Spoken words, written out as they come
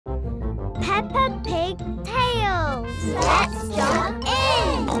Peppa Pig Tales. Let's jump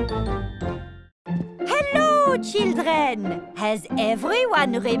in. Hello, children! Has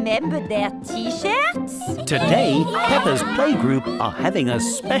everyone remembered their T-shirts? Today, Peppa's playgroup are having a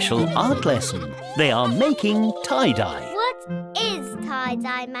special art lesson. They are making tie-dye. What is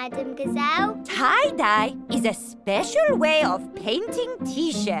tie-dye, Madam Gazelle? Tie-dye is a special way of painting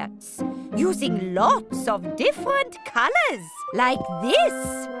T-shirts using lots of different colours, like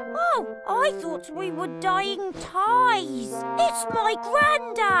this. Oh, I thought we were dyeing ties. It's my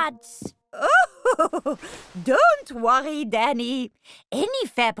granddad's. Oh, don't worry, Danny. Any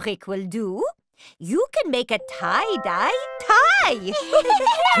fabric will do. You can make a tie-dye tie.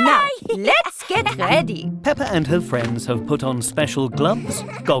 Now, let's get ready. Peppa and her friends have put on special gloves,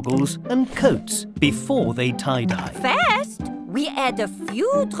 goggles and coats before they tie-dye. First, we add a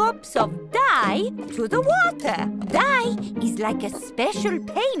few drops of dye to the water. Dye is like a special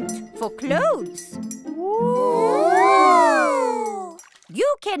paint for clothes. Ooh.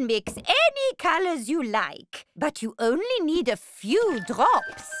 You can mix any colors you like, but you only need a few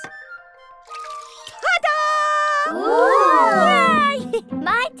drops. Ta-da! Ooh.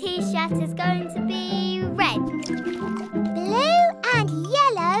 My T-shirt is going to be red. Blue and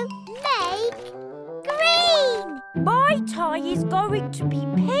yellow make green. My tie is going to be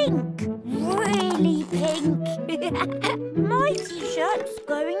pink. Really pink. My T-shirt's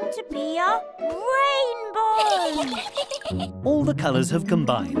going to be a rainbow. All the colours have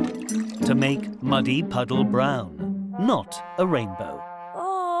combined to make Muddy Puddle Brown, not a rainbow.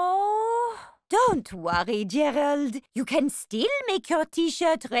 Oh, don't worry, Gerald. You can still make your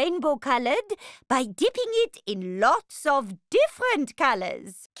T-shirt rainbow-coloured by dipping it in lots of different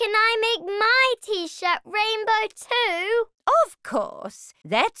colours. Can I make my T-shirt rainbow too? Of course.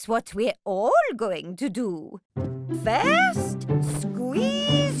 That's what we're all going to do. First,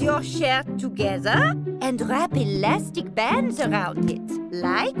 squeeze your shirt together and wrap elastic bands around it,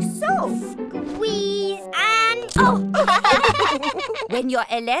 like so. Squeeze and... Oh! When your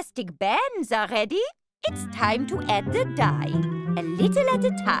elastic bands are ready, it's time to add the dye. A little at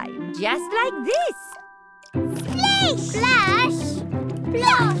a time, just like this. Splish! Splash!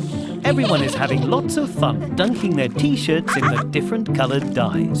 Splosh! Everyone is having lots of fun dunking their T-shirts in the different coloured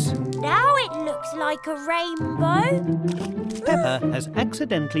dyes. Now it looks like a rainbow. Peppa has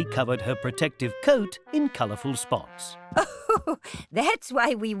accidentally covered her protective coat in colourful spots. Oh, that's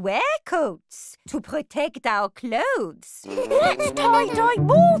why we wear coats, to protect our clothes. Let's tie-dye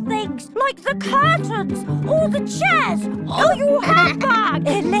more things, like the curtains, or the chairs, or your handbag.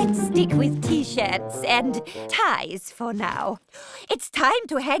 Let's stick with T-shirts and ties for now. It's time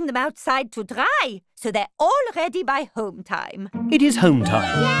to hang them outside to dry, so they're all ready by home time. It is home time,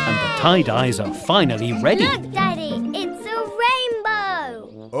 and the tie-dyes are finally ready. Look, Daddy, it's a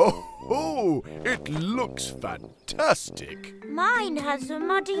rainbow. Oh, it looks fantastic. Mine has a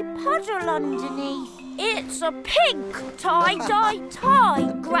muddy puddle underneath. It's a pink tie-dye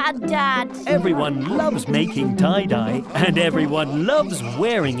tie, Grandad. Everyone loves making tie-dye, and everyone loves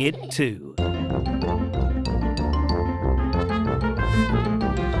wearing it too.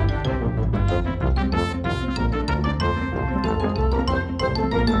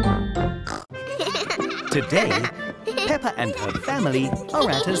 Today, Peppa and her family are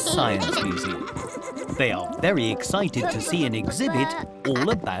at a science museum. They are very excited to see an exhibit all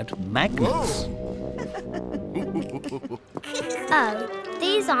about magnets. Oh,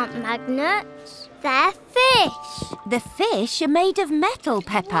 these aren't magnets. They're fish. The fish are made of metal,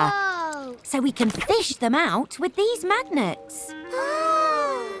 Peppa, Whoa. so we can fish them out with these magnets.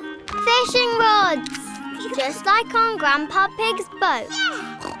 Fishing rods. Just like on Grandpa Pig's boat.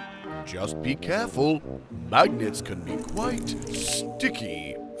 Just be careful. Magnets can be quite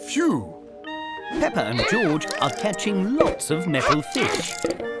sticky. Phew! Peppa and George are catching lots of metal fish.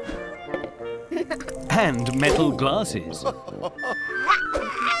 And metal glasses.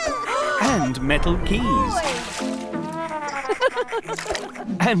 And metal keys.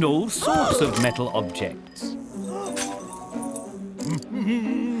 And all sorts of metal objects.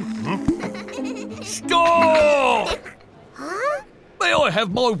 Stop! Huh? May I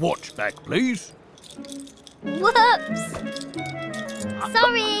have my watch back, please? Whoops.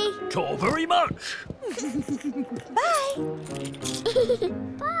 Sorry. Not very much. Bye.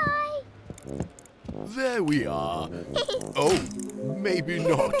 Bye. There we are. Oh, maybe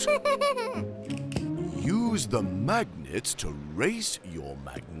not. Use the magnets to race your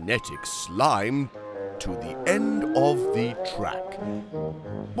magnetic slime to the end of the track.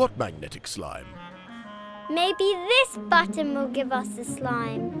 What magnetic slime? Maybe this button will give us the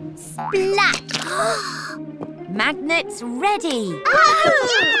slime. Splash! Magnets ready.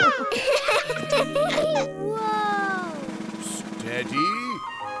 Oh!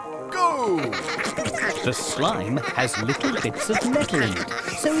 The slime has little bits of metal in it,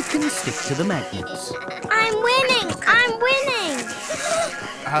 so it can stick to the magnets. I'm winning! I'm winning!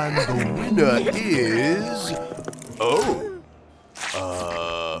 And the winner is...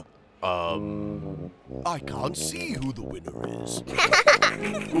 I can't see who the winner is.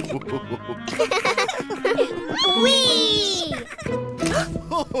 Whee!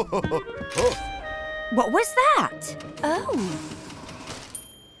 What was that? Oh.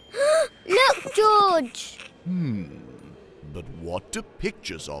 Look, George! But what do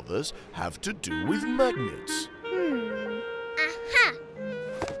pictures of us have to do with magnets? Aha!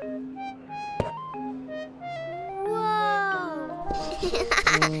 Whoa!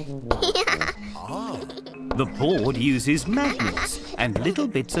 The board uses magnets and little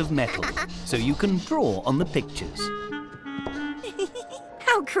bits of metal, so you can draw on the pictures.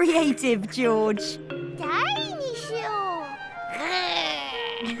 How creative, George. Dinosaur!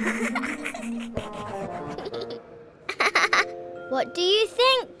 What do you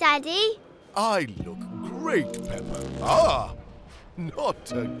think, Daddy? I look great, Peppa.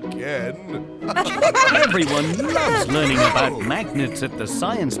 Not again. Everyone loves learning about magnets at the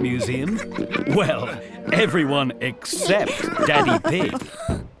Science Museum. Well, everyone except Daddy Pig.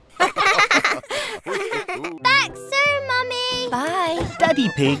 Back soon, Mummy! Bye. Daddy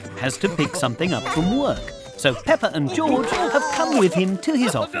Pig has to pick something up from work, so Peppa and George have come with him to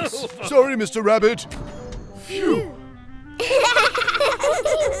his office. Sorry, Mr. Rabbit. Phew.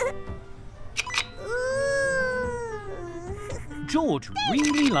 George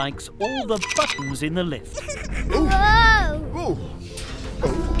really likes all the buttons in the lift. Whoa!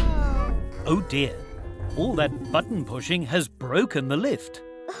 Oh dear, all that button pushing has broken the lift.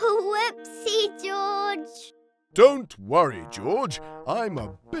 Whoopsie, George! Don't worry, George. I'm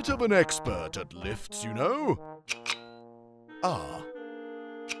a bit of an expert at lifts, you know.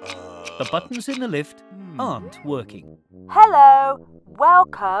 The buttons in the lift aren't working. Hello,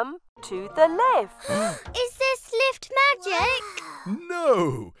 welcome to the lift. Is this lift magic?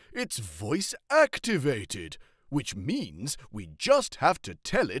 No, it's voice activated, which means we just have to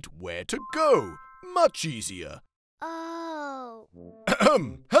tell it where to go. Much easier. Oh.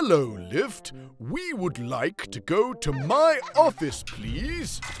 Hello, lift. We would like to go to my office,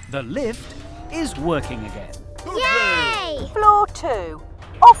 please. The lift is working again. Yay! Floor 2,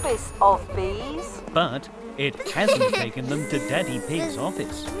 Office of Bees. But it hasn't taken them to Daddy Pig's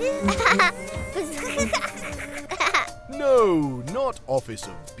office. No, not Office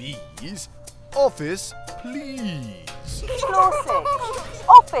of Bees. Office, please. Floor 6,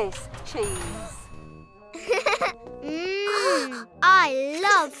 Office Cheese. I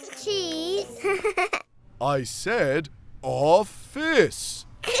love cheese. I said office.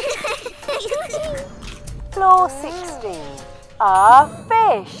 Floor 16, a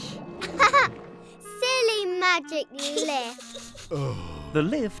fish. Silly magic lift. The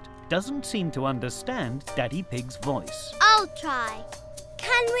lift doesn't seem to understand Daddy Pig's voice. I'll try.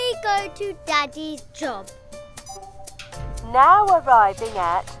 Can we go to Daddy's job? Now arriving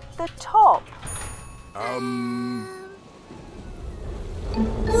at the top.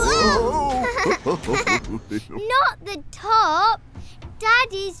 Not the top.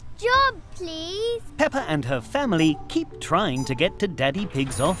 Daddy's job, please. Peppa and her family keep trying to get to Daddy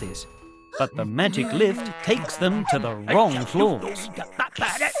Pig's office, but the magic lift takes them to the wrong floors.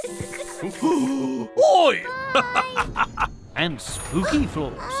 Oi! And spooky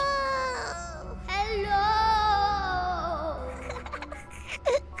floors. Oh, hello.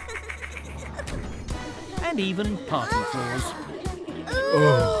 And even party floors.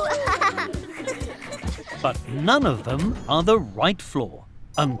 But none of them are the right floor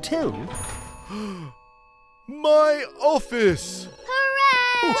until... My office.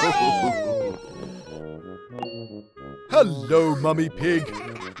 Hooray! Hello, Mummy Pig.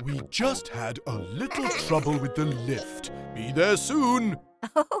 We just had a little trouble with the lift. Be there soon.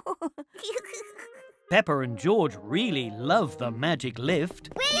 Peppa and George really love the magic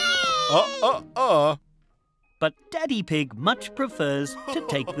lift. But Daddy Pig much prefers to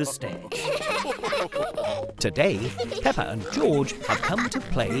take the stairs. Today, Peppa and George have come to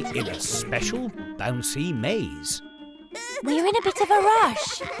play in a special bouncy maze. We're in a bit of a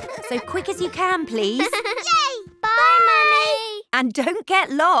rush, so quick as you can, please. Yay! Bye, Mummy. And don't get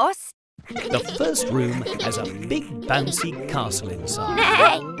lost. The first room has a big bouncy castle inside.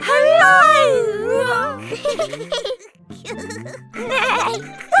 Hello!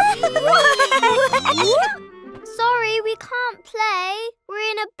 Sorry, we can't play.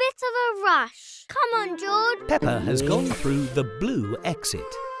 We're in a bit of a rush. Come on, George. Peppa has gone through the blue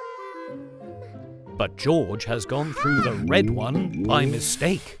exit. But George has gone through the red one by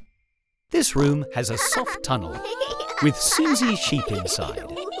mistake. This room has a soft tunnel with Susie Sheep inside.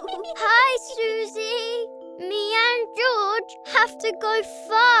 Hi, Susie. Me and George have to go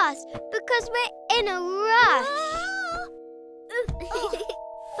fast because we're in a rush.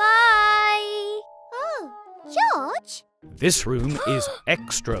 Bye. Oh, George? This room is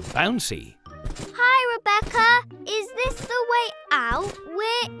extra bouncy. Hi, Rebecca. Is this the way out?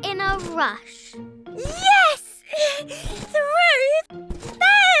 We're in a rush. Yes! Through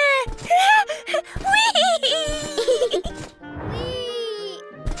there! Whee! Whee!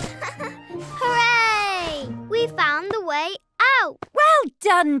 Hooray! We found the way out. Well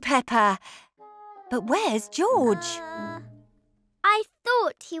done, Peppa. But where's George? I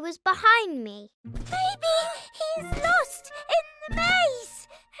thought he was behind me. Maybe he's lost in the maze.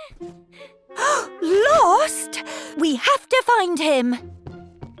 Lost? We have to find him.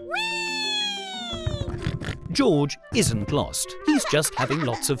 George isn't lost. He's just having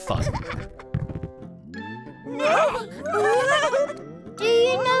lots of fun. Do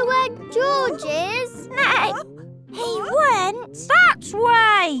you know where George is? No, he went that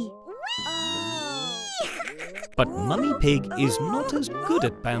way. But Mummy Pig is not as good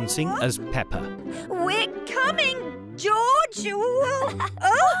at bouncing as Peppa. We're coming, George.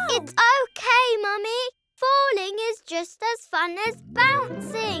 It's okay, Mummy. Falling is just as fun as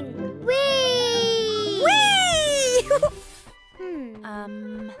bouncing. Whee! Whee!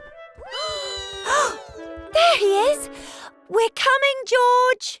 There he is. We're coming,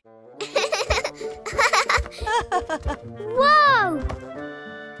 George. Whoa!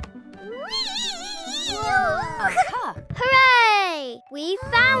 Hooray! We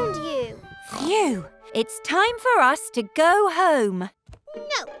found you. Phew. It's time for us to go home.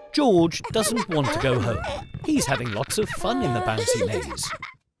 No. George doesn't want to go home. He's having lots of fun in the bouncy maze.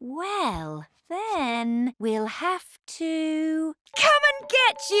 Well, then we'll have to come and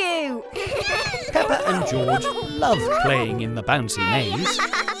get you. Peppa and George love playing in the bouncy maze.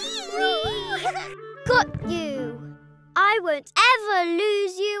 Got you. I won't ever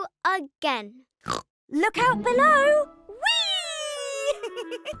lose you again. Look out below. Whee!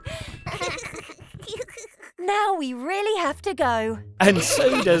 Now we really have to go. And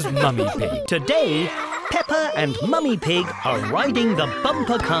so does Mummy Pig. Today, Peppa and Mummy Pig are riding the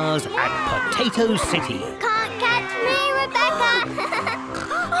bumper cars at Potato City. Can't catch me, Rebecca.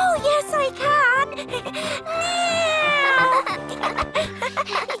 Oh, yes, I can.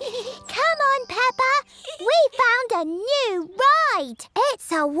 Come on, Peppa. We found a new ride. It's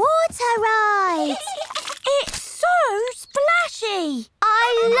a water ride. It's so splashy.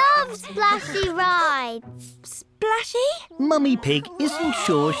 I love splashy rides. Splashy? Mummy Pig isn't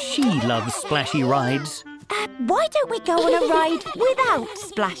sure she loves splashy rides. Why don't we go on a ride without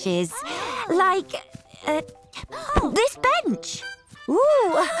splashes? Like, this bench.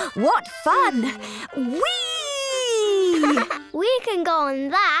 Ooh, what fun! Whee! We can go on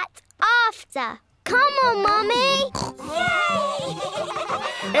that after. Come on, Mummy.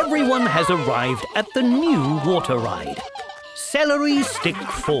 Everyone has arrived at the new water ride. Celery Stick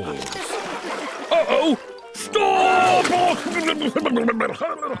Falls. Uh-oh! Stop!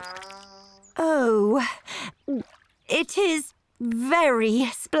 Oh, it is very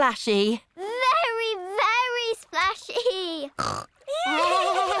splashy. Very, very splashy.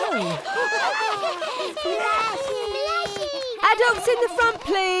 Adults in the front,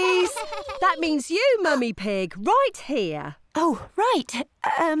 please. That means you, Mummy Pig, right here. Oh, right.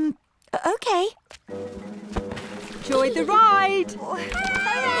 Okay. Enjoy the ride.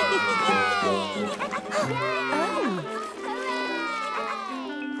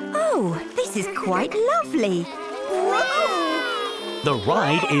 Oh, this is quite lovely. The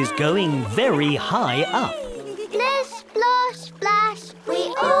ride is going very high up. Splish, splosh, splash.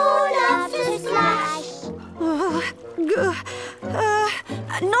 We all love to splash.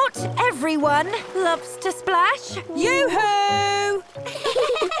 Not everyone loves to splash. Yoo-hoo!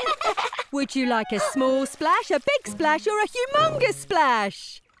 Would you like a small splash, a big splash, or a humongous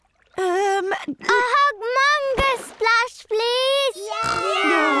splash? A humongous splash, please.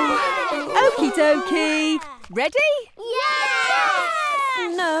 Okie dokie. Ready? Yes!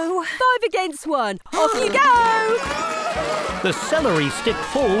 No. 5 against 1. Off you go! The Celery Stick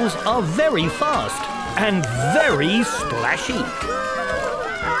Falls are very fast and very splashy.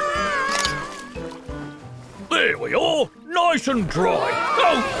 There we are, nice and dry.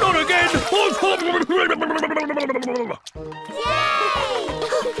 Oh, not again!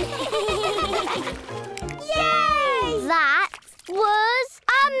 Yay! That was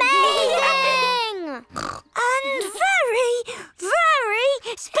amazing! And very, very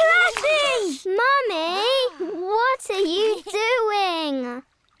splashy. Mummy, what are you doing?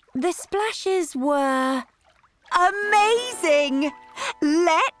 The splashes were amazing!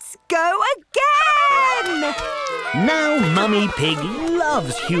 Let's go again! Now Mummy Pig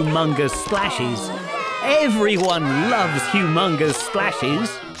loves humongous splashes. Everyone loves humongous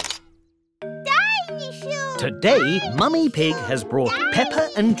splashes. Dinosaur! Today, Mummy Pig has brought Peppa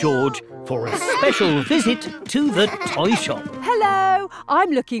and George for a special visit to the toy shop. Hello, I'm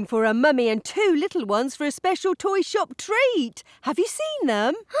looking for a mummy and 2 little ones for a special toy shop treat. Have you seen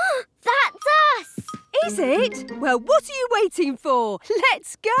them? That's us! Is it? Well, what are you waiting for?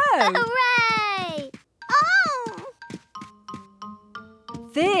 Let's go! Hooray! Oh!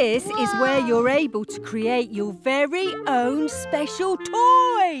 This is where you're able to create your very own special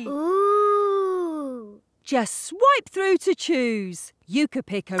toy. Ooh! Just swipe through to choose. You could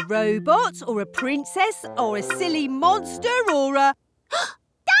pick a robot or a princess or a silly monster or a...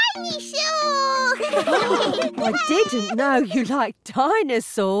 Dinosaur! I didn't know you liked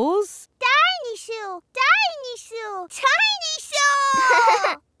dinosaurs. Dinosaur! Dinosaur!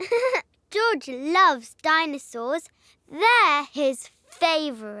 Dinosaur! George loves dinosaurs. They're his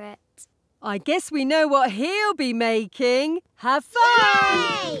favourite. I guess we know what he'll be making. Have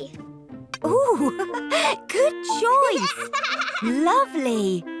fun! Yay! Ooh, good choice.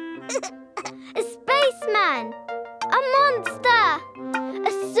 Lovely. A spaceman! A monster! A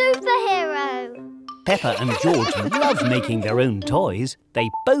superhero! Peppa and George love making their own toys.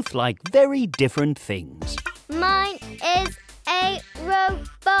 They both like very different things. Mine is a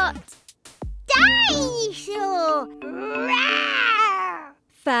robot. Dinosaur! Rawr!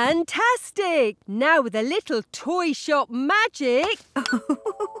 Fantastic! Now with a little toy shop magic,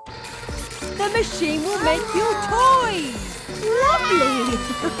 the machine will make your toys. Lovely.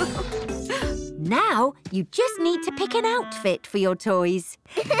 Now you just need to pick an outfit for your toys.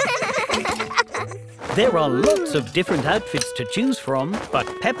 There are lots of different outfits to choose from, but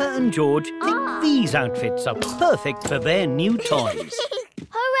Peppa and George think these outfits are perfect for their new toys.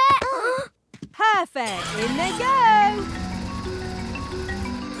 Hooray! Perfect! In they go!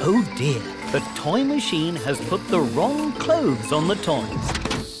 Oh dear, the toy machine has put the wrong clothes on the toys.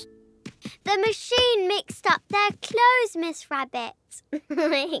 The machine mixed up their clothes, Miss Rabbit.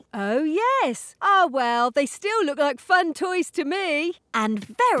 Oh, yes. Oh, well, they still look like fun toys to me. And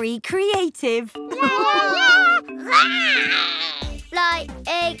very creative.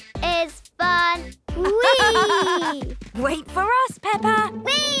 Flying is fun. Whee! Wait for us, Peppa.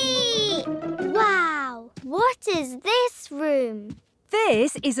 Whee! Wow, what is this room?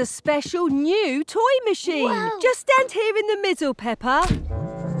 This is a special new toy machine. Whoa. Just stand here in the middle, Peppa.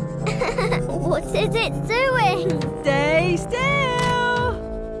 What is it doing? Stay still.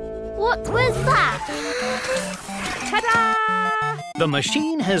 What was that? Ta-da! The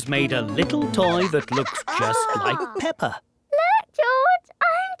machine has made a little toy that looks just like Peppa. Look, George,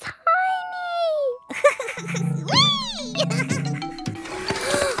 I'm tiny.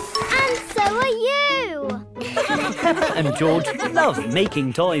 And so are you. Peppa and George love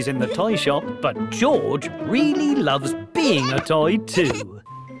making toys in the toy shop, but George really loves being a toy too.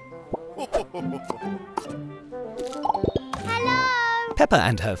 Hello. Peppa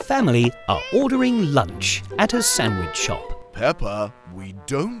and her family are ordering lunch at a sandwich shop. Peppa, we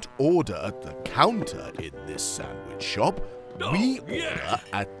don't order at the counter in this sandwich shop. We order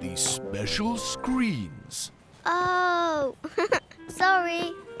at the special screens. Oh,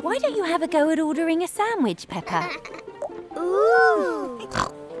 sorry. Why don't you have a go at ordering a sandwich, Peppa? Ooh.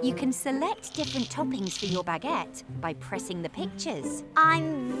 You can select different toppings for your baguette by pressing the pictures.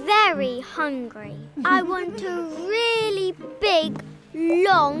 I'm very hungry. I want a really big,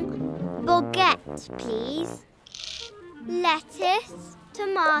 long baguette, please. Lettuce,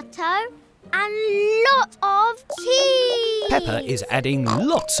 tomato, and lot of cheese. Peppa is adding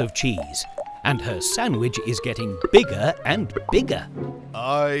lots of cheese, and her sandwich is getting bigger and bigger.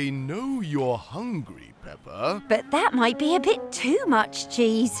 I know you're hungry, Peppa. But that might be a bit too much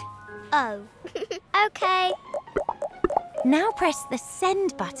cheese. Oh, okay. Now press the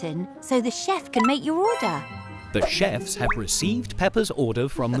send button so the chef can make your order. The chefs have received Peppa's order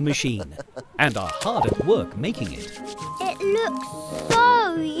from the machine and are hard at work making it. It looks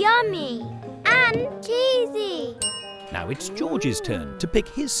so yummy and cheesy. Now it's George's turn to pick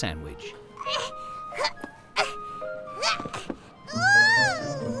his sandwich.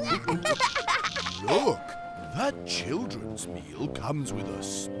 Look, that children's meal comes with a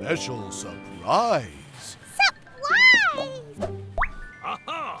special surprise.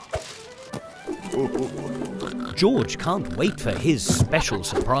 George can't wait for his special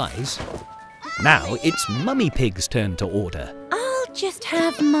surprise. Now it's Mummy Pig's turn to order. I'll just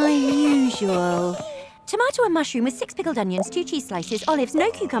have my usual Tomato and mushroom with 6 pickled onions, 2 cheese slices, olives,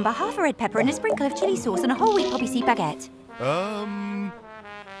 no cucumber, half a red pepper and a sprinkle of chilli sauce and a whole wheat poppy seed baguette.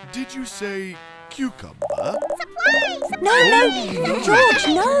 Did you say cucumber? Surprise! No, George,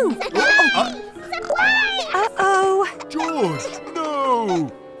 no! Surprise! Uh-oh. George, no!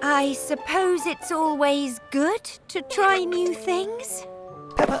 I suppose it's always good to try new things.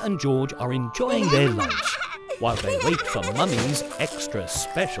 Peppa and George are enjoying their lunch while they wait for Mummy's extra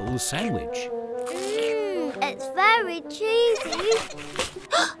special sandwich. It's very cheesy.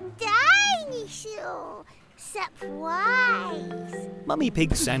 Dinosaur! Surprise! Mummy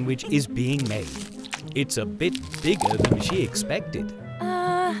Pig's sandwich is being made. It's a bit bigger than she expected.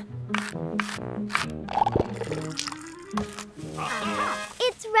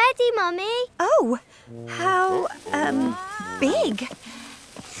 It's ready, Mummy. Oh, how, big?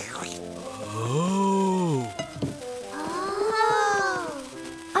 Oh!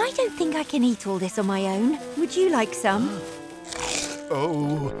 I don't think I can eat all this on my own. Would you like some?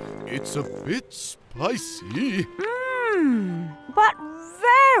 Oh, it's a bit spicy. But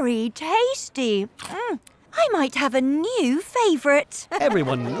very tasty. I might have a new favourite.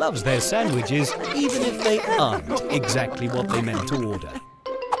 Everyone loves their sandwiches, even if they aren't exactly what they meant to order.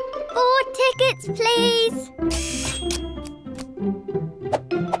 4 tickets, please.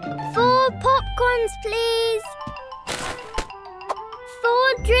 4 popcorns, please.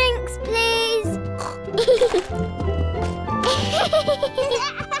 4 drinks, please.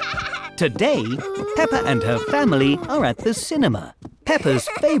 Today, Peppa and her family are at the cinema. Peppa's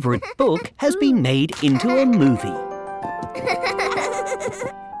favourite book has been made into a movie.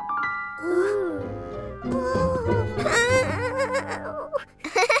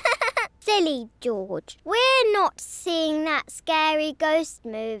 Silly George. We're not seeing that scary ghost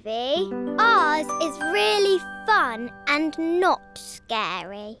movie. Ours is really fun and not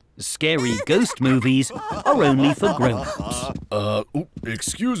scary. Scary ghost movies are only for grown-ups.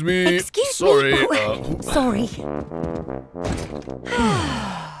 Excuse me. Excuse Sorry. me. Sorry.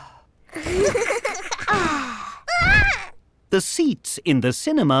 The seats in the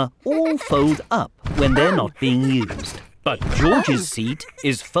cinema all fold up when they're not being used. But George's seat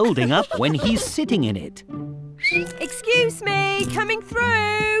is folding up when he's sitting in it. Excuse me, coming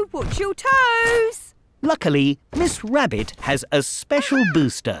through. Watch your toes. Luckily, Miss Rabbit has a special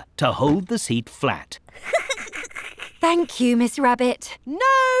booster to hold the seat flat. Thank you, Miss Rabbit. No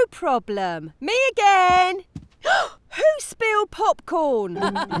problem. Me again. Who spilled popcorn?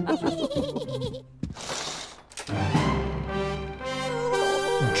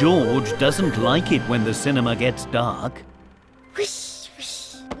 George doesn't like it when the cinema gets dark. Whoosh,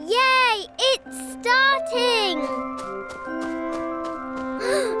 whoosh. Yay! It's starting!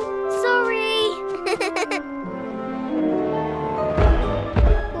 Sorry.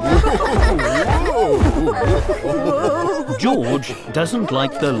 George doesn't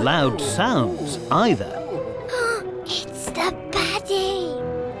like the loud sounds either. It's the baddie.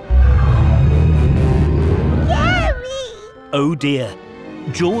 Scary! Oh dear.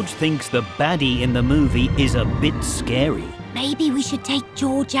 George thinks the baddie in the movie is a bit scary. Maybe we should take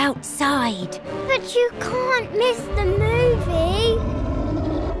George outside. But you can't miss the movie.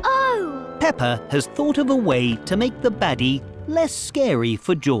 Oh. Peppa has thought of a way to make the baddie less scary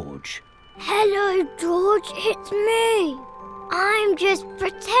for George. Hello, George. It's me. I'm just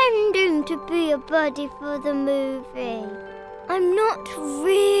pretending to be a buddy for the movie. I'm not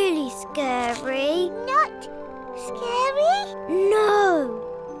really scary. Not scary? No.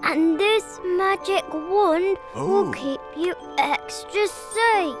 And this magic wand will keep you extra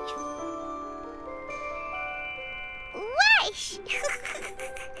safe. Rush!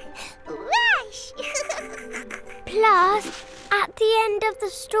 Rush! Plus, at the end of the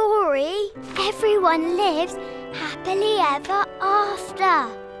story, everyone lives happily ever after.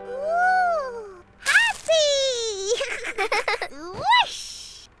 Ooh, happy!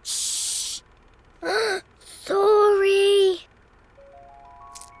 Whoosh! Shh! Sorry.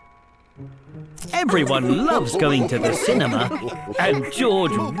 Everyone loves going to the cinema, and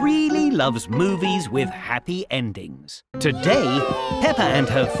George really loves movies with happy endings. Today, Peppa and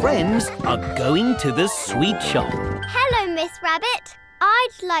her friends are going to the sweet shop. Hello, Miss Rabbit.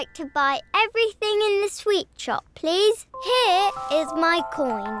 I'd like to buy everything in the sweet shop, please. Here is my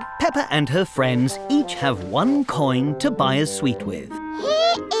coin. Peppa and her friends each have 1 coin to buy a sweet with.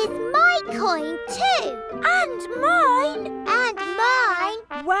 Here is my coin too. And mine. And mine.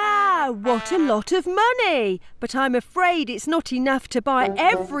 Wow, what a lot of money. But I'm afraid it's not enough to buy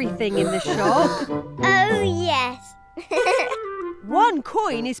everything in the shop. Oh, yes. 1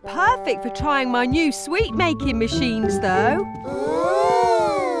 coin is perfect for trying my new sweet-making machines, though.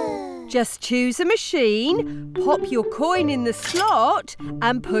 Ooh. Just choose a machine, pop your coin in the slot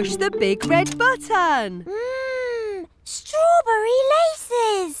and push the big red button. Strawberry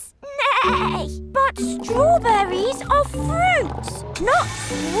laces! Nay! But strawberries are fruits, not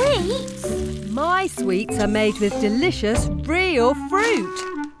sweets. My sweets are made with delicious real fruit.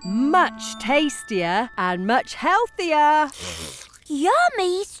 Much tastier and much healthier.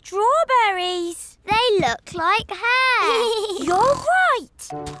 Yummy strawberries! They look like hair. You're right!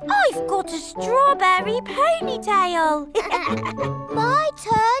 I've got a strawberry ponytail. My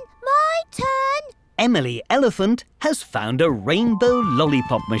turn! My turn! Emily Elephant has found a rainbow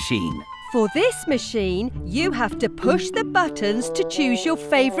lollipop machine. For this machine, you have to push the buttons to choose your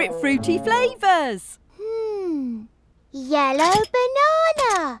favourite fruity flavours. Yellow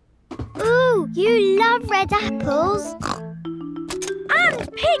banana. Ooh, you love red apples. And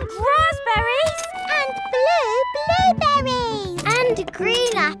pink raspberries. And blue blueberries. And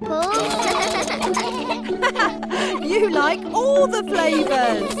green apples. You like all the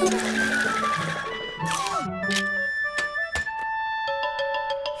flavours.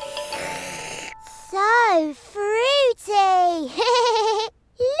 So fruity.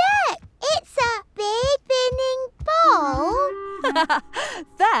 Look, it's a big spinning ball.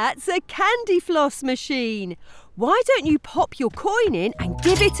 That's a candy floss machine. Why don't you pop your coin in and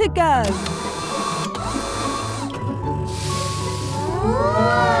give it a go?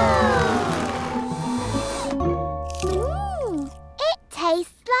 It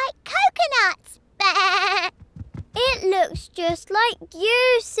tastes like coconuts. It looks just like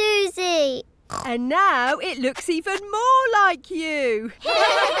you, Susie. And now it looks even more like you.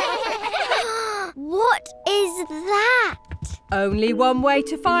 What is that? Only one way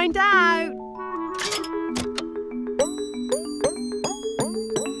to find out.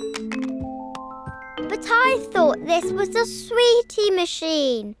 But I thought this was a sweetie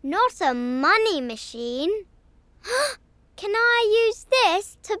machine, not a money machine. Can I use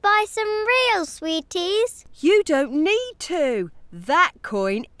this to buy some real sweeties? You don't need to. That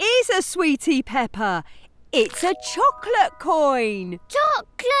coin is a sweetie, Peppa. It's a chocolate coin.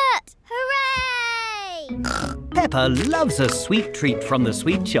 Chocolate! Hooray! Peppa loves a sweet treat from the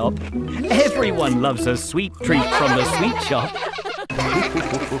sweet shop. Everyone loves a sweet treat from the sweet shop.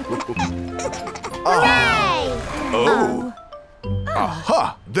 Hooray! Oh!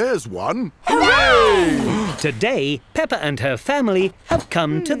 Aha! There's one! Hooray! Today, Peppa and her family have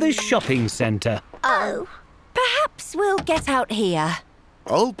come to the shopping centre. Oh. Perhaps we'll get out here.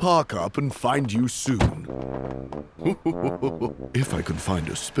 I'll park up and find you soon. If I can find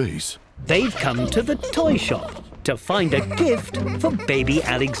a space. They've come to the toy shop to find a gift for baby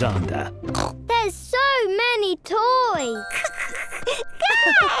Alexander. There's so many toys.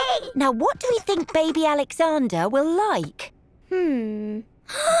 Now, what do we think baby Alexander will like? Maybe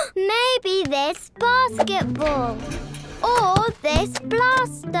this basketball. Or this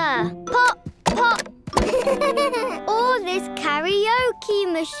blaster. Pop, pop. Or this karaoke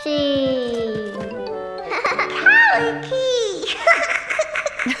machine. Karaoke!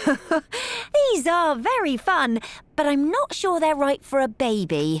 These are very fun, but I'm not sure they're right for a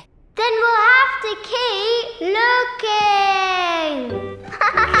baby. Then we'll have to keep looking.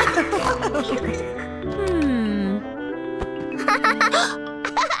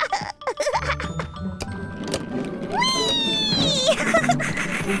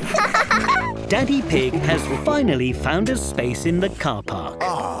 Daddy Pig has finally found a space in the car park.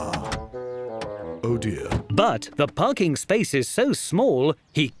 Oh dear. But the parking space is so small,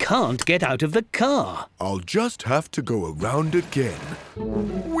 he can't get out of the car. I'll just have to go around again.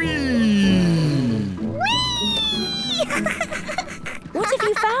 Whee! What have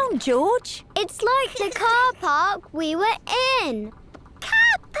you found, George? It's like the car park we were in.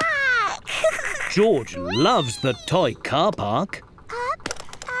 Car park! George loves the toy car park. Up,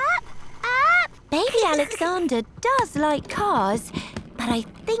 up, up! Baby Alexander does like cars, but I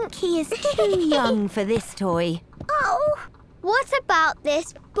think he is too young for this toy. Oh! What about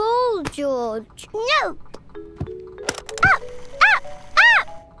this ball, George? No! Up, up, up!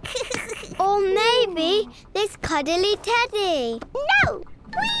 Or maybe this cuddly teddy. No!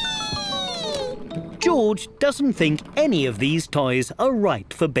 Whee! George doesn't think any of these toys are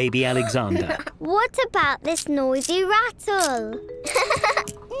right for baby Alexander. What about this noisy rattle?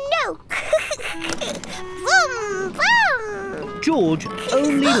 No! Vroom, vroom! George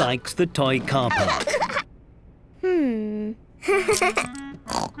only likes the toy car park.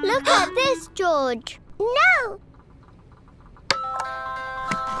 Look at this, George. No!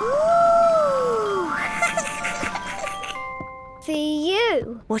 Ooh. For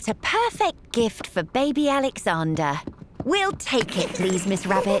you. What a perfect gift for baby Alexander. We'll take it, please, Miss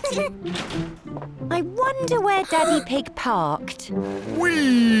Rabbit. I wonder where Daddy Pig parked.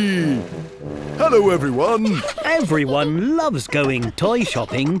 Whee! Hello, everyone. Everyone loves going toy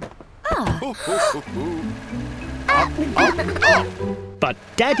shopping. But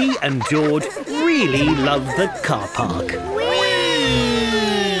Daddy and George really love the car park.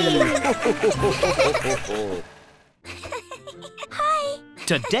 Hi.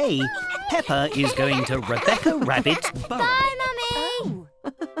 Today, Peppa is going to Rebecca Rabbit's burrow. Bye, Mummy.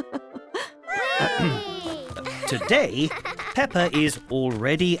 Today, Peppa is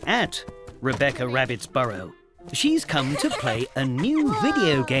already at Rebecca Rabbit's burrow. She's come to play a new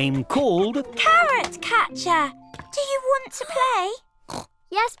video game called Carrot Catcher. Do you want to play?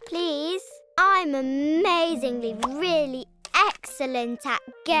 Yes, please. I'm amazingly, really excellent at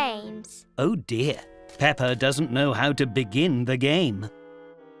games. Oh dear, Peppa doesn't know how to begin the game.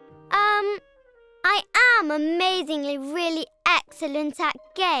 I am amazingly, really excellent at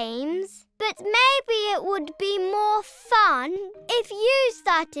games, but maybe it would be more fun if you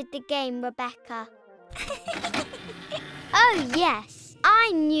started the game, Rebecca. Oh, yes,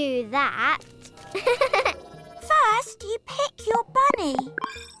 I knew that. First, you pick your bunny.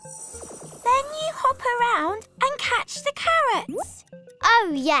 Then you hop around and catch the carrots.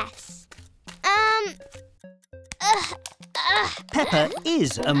 Oh, yes. Peppa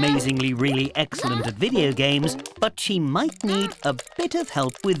is amazingly really excellent at video games, but she might need a bit of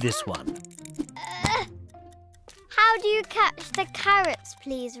help with this one. How do you catch the carrots,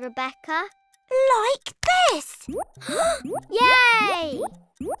 please, Rebecca? Like this. Yay!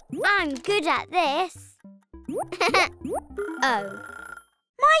 I'm good at this. Oh.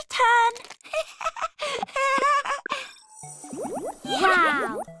 My turn.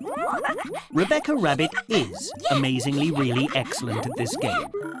 Wow! Rebecca Rabbit is amazingly really excellent at this game.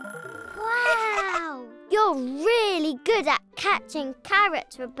 Wow! You're really good at catching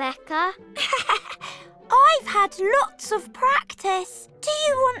carrots, Rebecca. I've had lots of practice. Do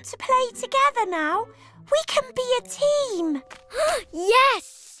you want to play together now? We can be a team.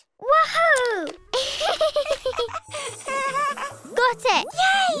 Yes! Woohoo! Got it!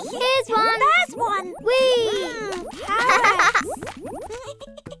 Yay! Here's one. There's one. Whee! Carrots.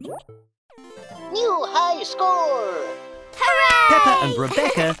 New high score! Hooray! Peppa and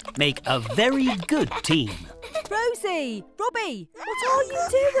Rebecca make a very good team. Rosie, Robbie, what are you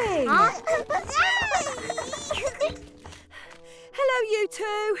doing? Hello, you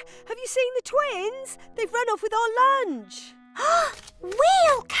two. Have you seen the twins? They've run off with our lunch.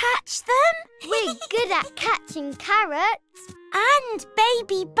 We'll catch them. We're good at catching carrots. And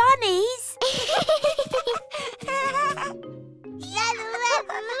baby bunnies.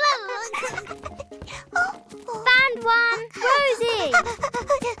 Found one. Rosie.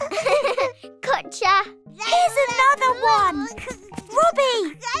 Gotcha. Here's another one. Robbie,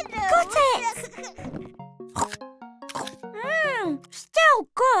 got it. Still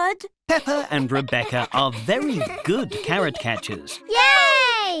good. Peppa and Rebecca are very good carrot catchers.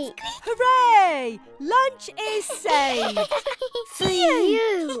 Yay! Hooray! Lunch is saved. For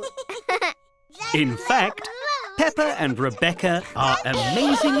you. In fact, Peppa and Rebecca are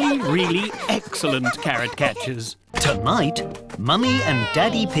amazingly really excellent carrot catchers. Tonight, Mummy and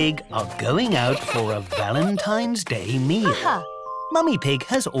Daddy Pig are going out for a Valentine's Day meal. Mummy Pig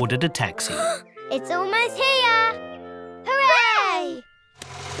has ordered a taxi. It's almost here. Hooray!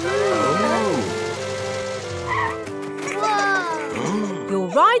 Whoa! Your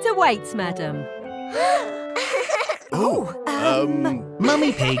ride awaits, madam.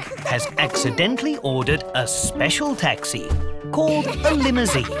 Mummy Pig has accidentally ordered a special taxi called a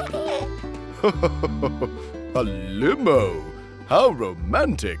limousine. A limo? How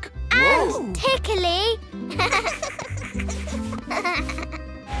romantic. And tickly.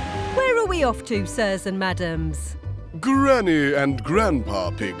 Where are we off to, sirs and madams? Granny and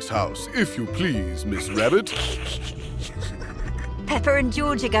Grandpa Pig's house, if you please, Miss Rabbit. Peppa and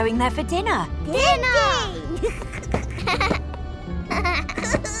George are going there for dinner.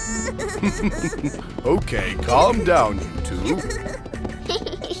 Okay, calm down, you two.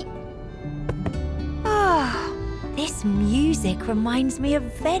 This music reminds me of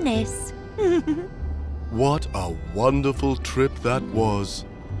Venice. What a wonderful trip that was.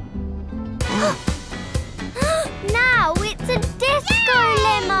 Now it's a disco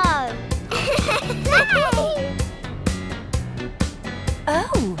limo.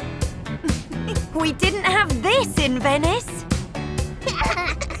 Oh, we didn't have this in Venice.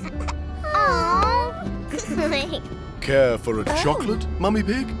 Care for a chocolate, Mummy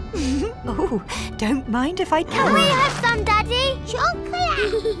Pig? Oh, don't mind if I Can we can. have some, Daddy?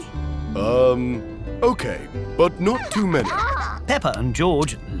 Chocolate. Okay, but not too many. Peppa and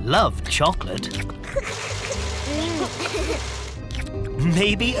George love chocolate.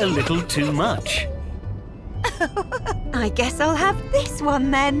 Maybe a little too much. I guess I'll have this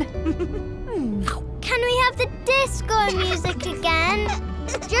one then. Can we have the disco music again?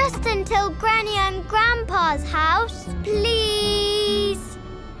 Just until Granny and Grandpa's house, please.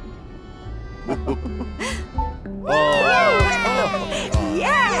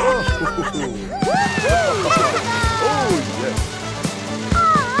 Yeah!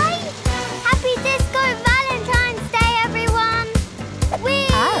 Hi! Happy Disco Valentine's Day, everyone! Whee!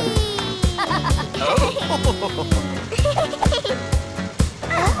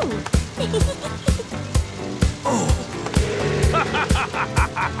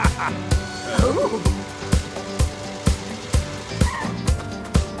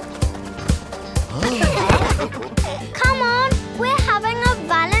 Come on, we're having a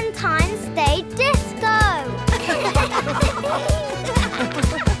Valentine's Day disco.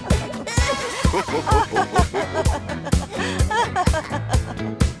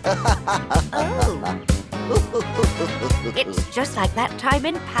 It's just like that time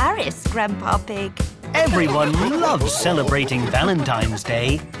in Paris, Grandpa Pig. Everyone loves celebrating Valentine's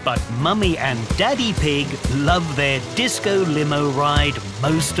Day, but Mummy and Daddy Pig love their disco limo ride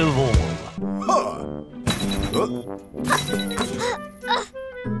most of all.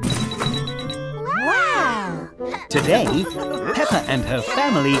 Wow! Today, Peppa and her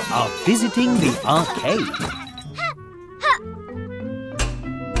family are visiting the arcade.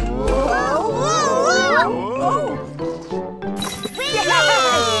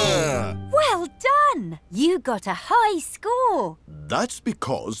 Well done! You got a high score. That's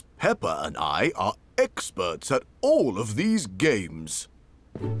because Peppa and I are experts at all of these games.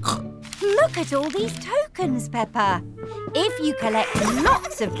 Look at all these tokens, Peppa. If you collect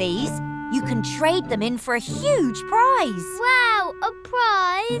lots of these, you can trade them in for a huge prize. Wow, a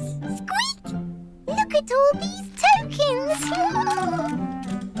prize! Squeak! Look at all these tokens!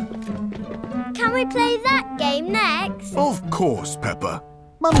 Can we play that game next? Of course, Peppa.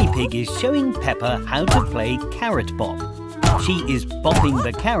 Mummy Pig is showing Peppa how to play Carrot Bop. She is bopping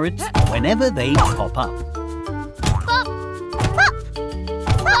the carrots whenever they pop up. Bop! Bop!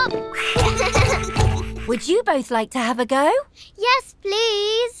 Bop! Would you both like to have a go? Yes,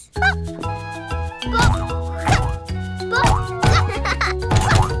 please. Bop! Bop! Bop!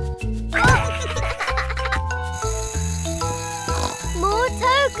 More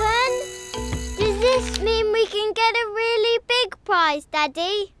tokens. Does this mean we can get a really big prize,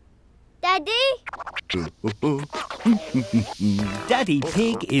 Daddy? Daddy? Daddy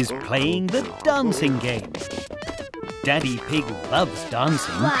Pig is playing the dancing game. Daddy Pig loves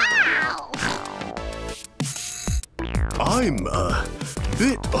dancing. Wow! I'm a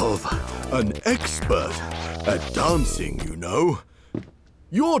bit of an expert at dancing, you know.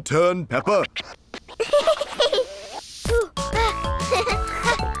 Your turn, Peppa.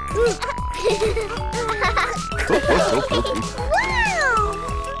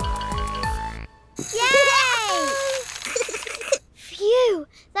 Yay! Phew,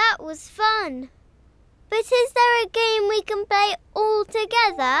 that was fun. But is there a game we can play all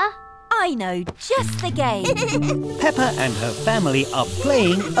together? I know just the game. Peppa and her family are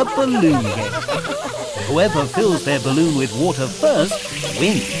playing a balloon game. Whoever fills their balloon with water first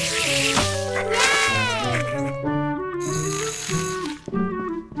wins.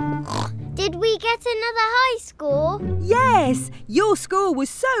 Did we get another high score? Yes, your score was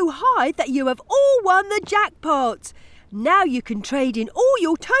so high that you have all won the jackpot. Now you can trade in all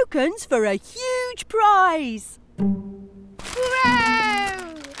your tokens for a huge prize. Hooray!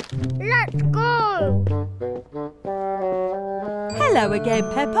 Let's go! Hello again,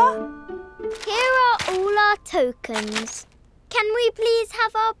 Peppa. Here are all our tokens. Can we please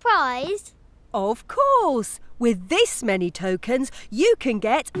have our prize? Of course. With this many tokens, you can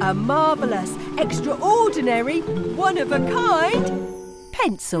get a marvellous, extraordinary, one-of-a-kind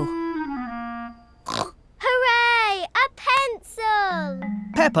pencil. Hooray! A pencil!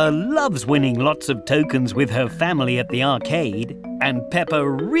 Peppa loves winning lots of tokens with her family at the arcade, and Peppa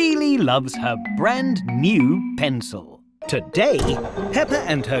really loves her brand new pencil. Today, Peppa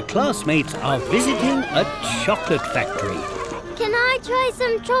and her classmates are visiting a chocolate factory. Can I try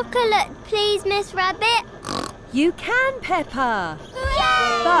some chocolate, please, Miss Rabbit? You can, Peppa.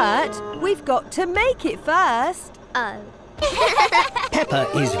 Yay! But we've got to make it first. Oh. Peppa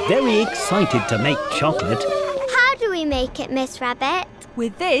is very excited to make chocolate. How do we make it, Miss Rabbit?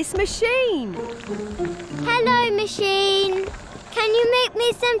 With this machine. Hello, machine. Can you make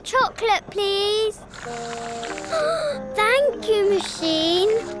me some chocolate, please? Thank you, machine.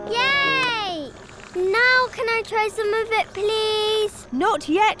 Yay! Now can I try some of it, please? Not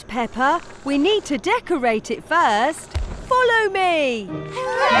yet, Peppa. We need to decorate it first. Follow me.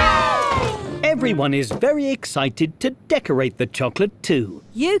 Hooray! Everyone is very excited to decorate the chocolate too.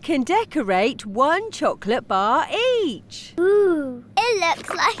 You can decorate 1 chocolate bar each. Ooh, it looks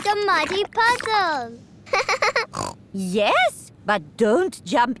like a muddy puddle. Yes, but don't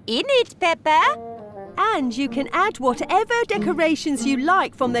jump in it, Peppa. And you can add whatever decorations you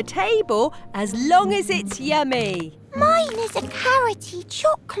like from the table as long as it's yummy. Mine is a carroty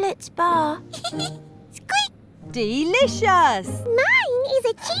chocolate bar. Squeak! Delicious! Mine is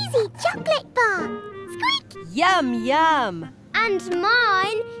a cheesy chocolate bar. Squeak! Yum, yum. And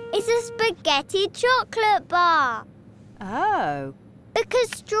mine is a spaghetti chocolate bar. Oh.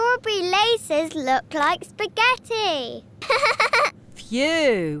 Because strawberry laces look like spaghetti.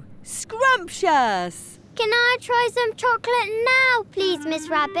 Phew. Scrumptious. Can I try some chocolate now, please, Miss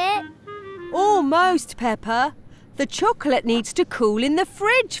Rabbit? Almost, Peppa. The chocolate needs to cool in the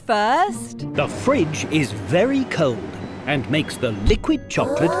fridge first. The fridge is very cold and makes the liquid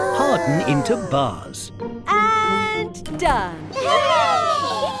chocolate harden into bars. And done.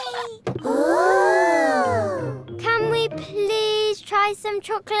 Can we please try some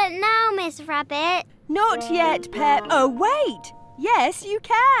chocolate now, Miss Rabbit? Not yet, Pep. Oh, wait. Yes, you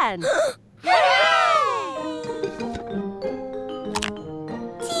can.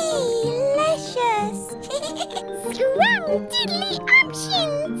 Delicious.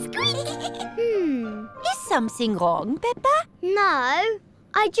 Scrum-diddly-option. Squeak. Is something wrong, Peppa? No.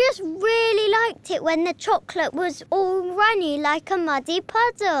 I just really liked it when the chocolate was all runny like a muddy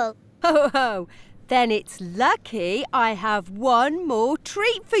puddle. Ho, ho. Then it's lucky I have one more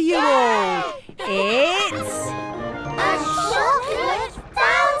treat for you all. It's... A chocolate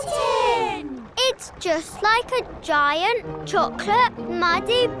fountain! It's just like a giant chocolate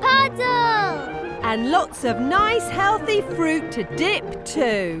muddy puddle. And lots of nice healthy fruit to dip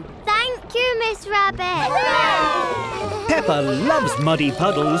too. Thank you, Miss Rabbit. Peppa loves muddy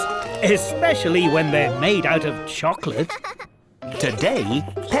puddles, especially when they're made out of chocolate. Today,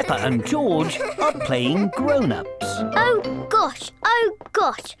 Peppa and George are playing grown-ups. Oh gosh.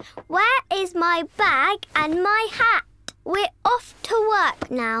 Where is my bag and my hat? We're off to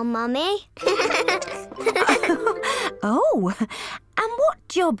work now, Mummy. Oh, and what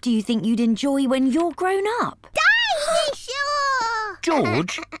job do you think you'd enjoy when you're grown up? Dinosaur!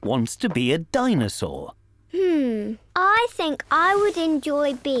 George wants to be a dinosaur. I think I would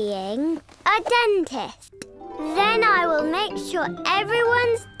enjoy being a dentist. Then I will make sure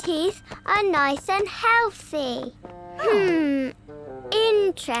everyone's teeth are nice and healthy.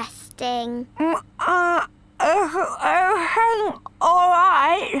 Interesting. All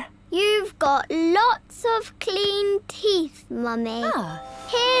right. You've got lots of clean teeth, Mummy.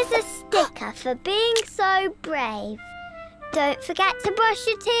 Here's a sticker for being so brave. Don't forget to brush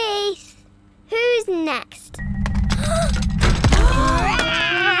your teeth. Who's next?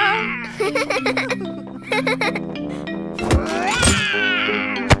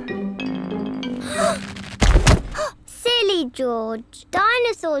 Silly George.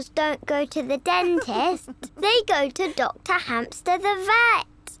 Dinosaurs don't go to the dentist. They go to Dr. Hamster the vet.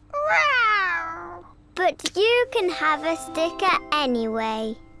 But you can have a sticker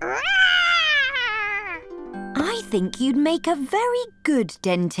anyway. I think you'd make a very good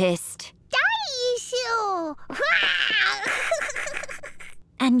dentist. Dinosaur.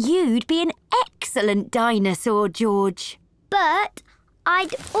 And you'd be an excellent dinosaur, George. But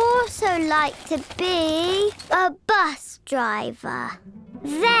I'd also like to be a bus driver.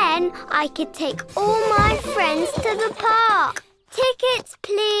 Then I could take all my friends to the park. Tickets,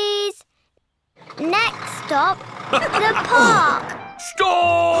 please. Next stop, the park.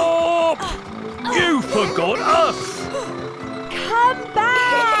 Stop! You forgot us! Come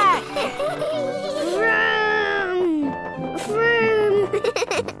back! Vroom! Vroom!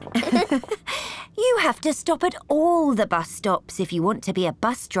 You have to stop at all the bus stops if you want to be a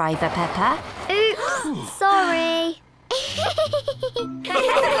bus driver, Peppa. Oops, sorry.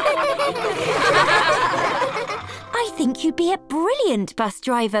 I think you'd be a brilliant bus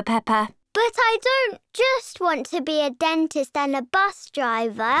driver, Peppa. But I don't just want to be a dentist and a bus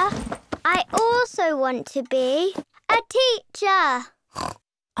driver. I also want to be a teacher.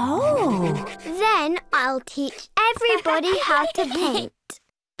 Oh. Then I'll teach everybody how to paint.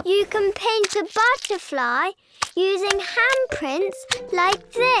 You can paint a butterfly using handprints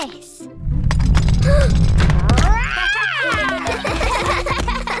like this.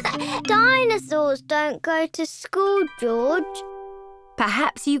 Dinosaurs don't go to school, George.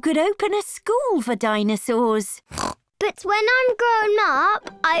 Perhaps you could open a school for dinosaurs. But when I'm grown up,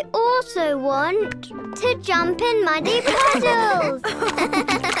 I also want to jump in muddy puddles.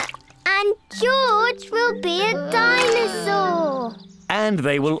 And George will be a dinosaur. And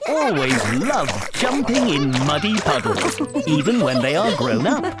they will always love jumping in muddy puddles, even when they are grown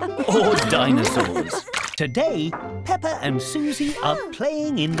up or dinosaurs. Today, Peppa and Susie are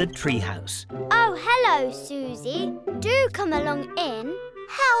playing in the treehouse. Oh, hello, Susie. Do come along in.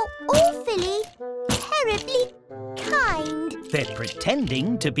 How awfully, terribly kind. They're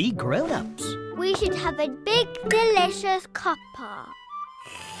pretending to be grown-ups. We should have a big, delicious cuppa.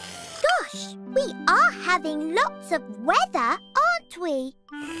 Gosh, we are having lots of weather, aren't we?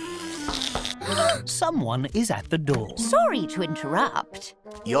 Someone is at the door. Sorry to interrupt.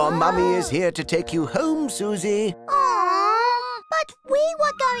 Your mummy is here to take you home, Susie. Aww, but we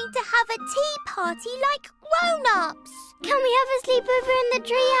were going to have a tea party like grown-ups. Can we have a sleepover in the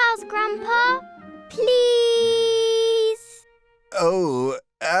treehouse, Grandpa? Please? Oh,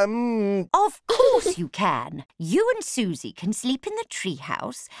 Of course you can. You and Susie can sleep in the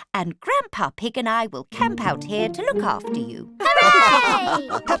treehouse, and Grandpa Pig and I will camp out here to look after you. Hooray!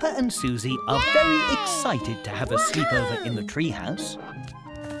 Peppa and Susie are very excited to have a sleepover in the treehouse.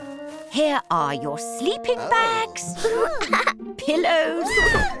 Here are your sleeping bags, pillows,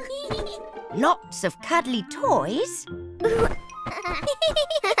 lots of cuddly toys,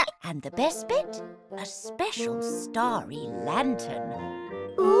 and the best bit, a special starry lantern.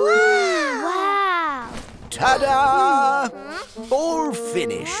 Wow! Ta-da! All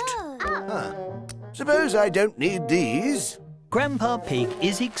finished. Huh. Suppose I don't need these. Grandpa Pig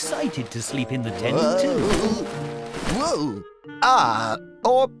is excited to sleep in the tent too. Whoa! Ah,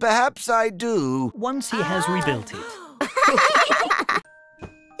 or perhaps I do. Once he has rebuilt it.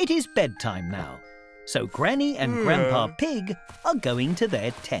 It is bedtime now, so Granny and Grandpa Pig are going to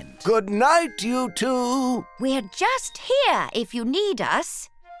their tent. Good night, you two. We're just here if you need us.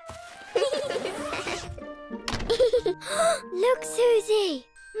 Look, Susie.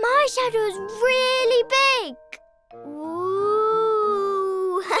 My shadow's really big.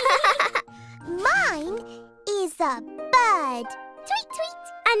 Ooh. Mine is a bird. Tweet, tweet.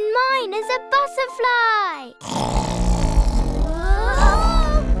 And mine is a butterfly.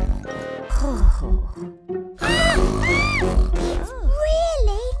 It's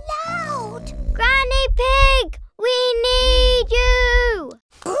really loud. Granny Pig, we need you.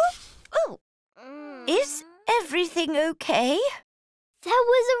 Is everything okay? There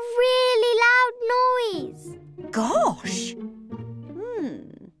was a really loud noise. Gosh!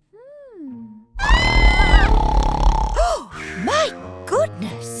 My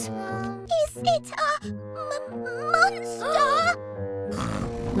goodness! Is it a monster?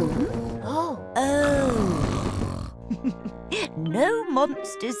 Oh. No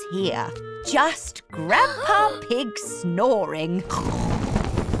monsters here. Just Grandpa Pig snoring.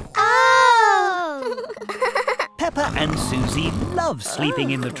 Oh! Peppa and Susie love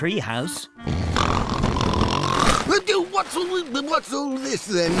sleeping in the treehouse. What's all this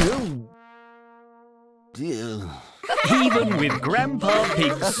then? Oh, dear. Even with Grandpa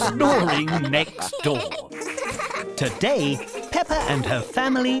Pig snoring next door. Today, Peppa and her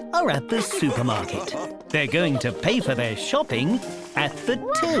family are at the supermarket. They're going to pay for their shopping at the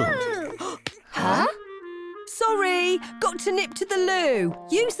till. Huh? Sorry, got to nip to the loo.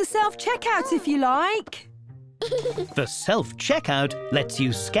 Use the self-checkout if you like. The self-checkout lets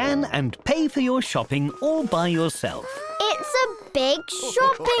you scan and pay for your shopping all by yourself. It's a big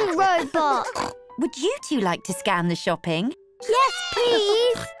shopping robot. Would you two like to scan the shopping? Yes,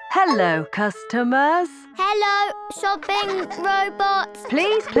 please. Hello, customers. Hello, shopping robot.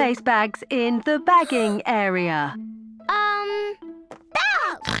 Please place bags in the bagging area.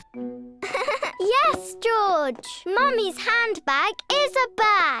 Bag. Yes, George. Mummy's handbag is a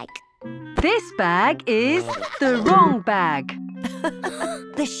bag. This bag is the wrong bag.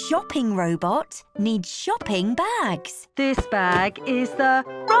 The shopping robot needs shopping bags. This bag is the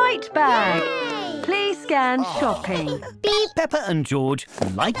right bag. Yay! Please scan shopping. Beep. Peppa and George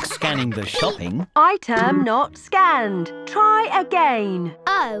like scanning the shopping. Item not scanned. Try again.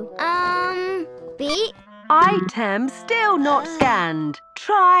 Oh, beep. Item still not scanned.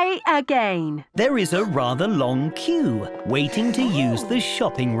 Try again. There is a rather long queue waiting to use the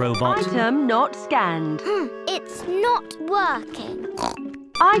shopping robot. Item not scanned. It's not working.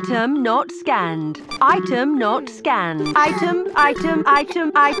 Item not scanned. Item not scanned.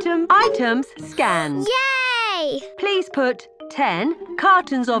 Items scanned. Yay! Please put 10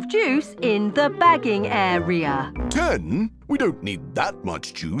 cartons of juice in the bagging area. 10? We don't need that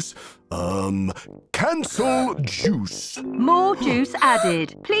much juice. Cancel juice. More juice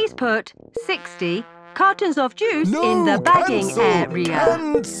added. Please put 60 Cartons of juice in the bagging area.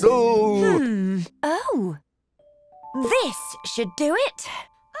 Cancel! Oh. This should do it.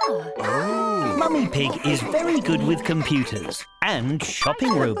 Mummy Pig is very good with computers and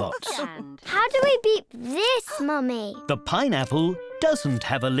shopping robots. How do we beat this, Mummy? The pineapple doesn't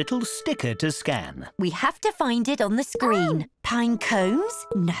have a little sticker to scan. We have to find it on the screen. Pine cones?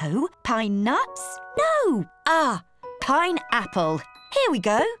 No. Pine nuts? No. Ah, pineapple. Here we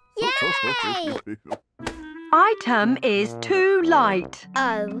go. Yay! Item is too light.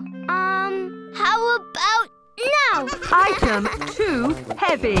 Oh, how about now? Item too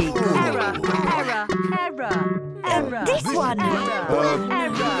heavy. Error. This one.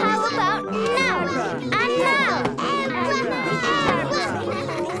 How about now? And now?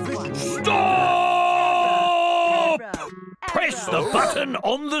 Stop! Press the button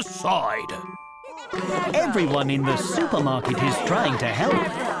on the side. Everyone in the supermarket is trying to help.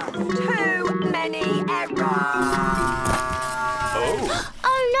 Too many errors.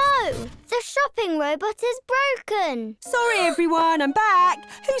 Oh no! The shopping robot is broken. Sorry, everyone, I'm back.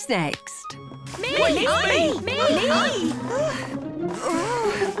 Who's next? Me.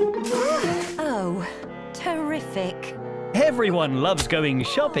 Oh, terrific. Everyone loves going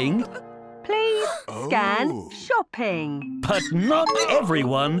shopping, Please scan shopping. but not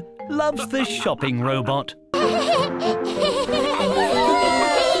everyone loves the shopping robot.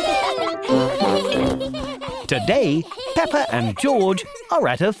 Today, Peppa and George are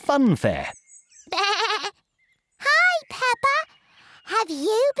at a fun fair. Hi, Peppa. Have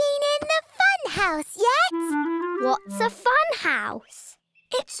you been in the fun house yet? What's a fun house?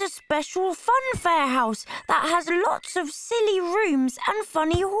 It's a special fun fair house that has lots of silly rooms and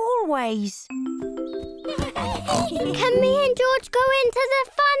funny hallways. Can me and George go into the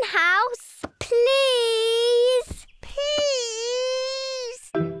fun house? Please?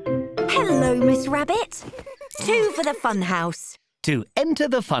 Hello, Miss Rabbit. 2 for the fun house. To enter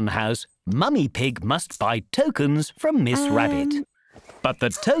the fun house, Mummy Pig must buy tokens from Miss Rabbit. But the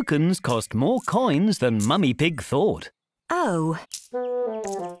tokens cost more coins than Mummy Pig thought. Oh.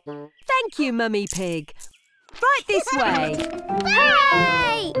 Thank you, Mummy Pig. Right this way.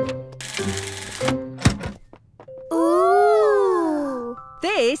 Hooray! Ooh!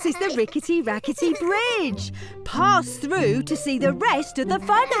 This is the Rickety Rackety Bridge. Pass through to see the rest of the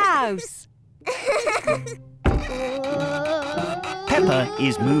fun house. Peppa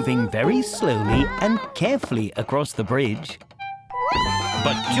is moving very slowly and carefully across the bridge.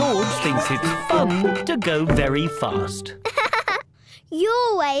 But George thinks it's fun to go very fast.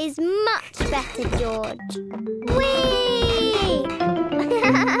 Your way is much better, George. Whee!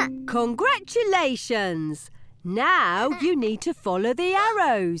 Congratulations. Now you need to follow the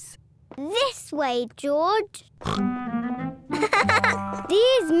arrows. This way, George.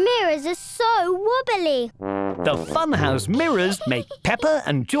 These mirrors are so wobbly. The funhouse mirrors make Peppa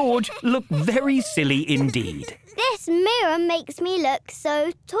and George look very silly indeed. This mirror makes me look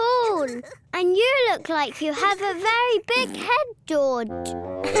so tall. And you look like you have a very big head, George.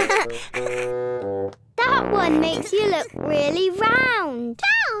 That one makes you look really round.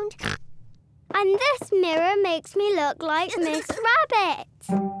 And this mirror makes me look like Miss Rabbit.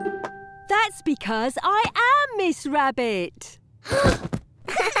 That's because I am Miss Rabbit.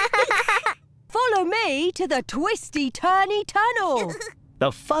 Follow me to the twisty-turny tunnel.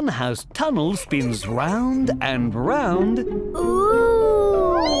 The funhouse tunnel spins round and round.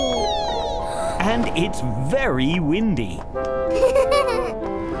 Ooh! And it's very windy.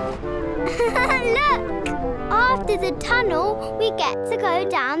 Look! After the tunnel, we get to go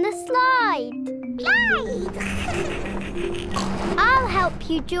down the slide. I'll help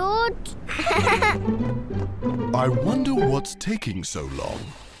you, George. I wonder what's taking so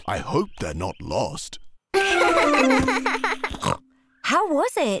long. I hope they're not lost. How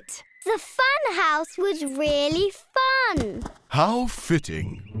was it? The fun house was really fun. How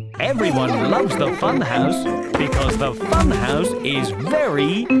fitting. Everyone loves the funhouse because the funhouse is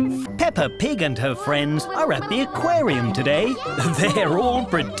very... Peppa Pig and her friends are at the aquarium today. They're all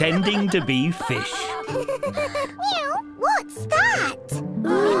pretending to be fish. What's that?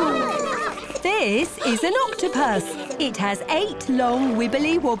 This is an octopus. It has 8 long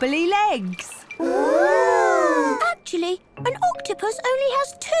wibbly-wobbly legs. Actually, an octopus only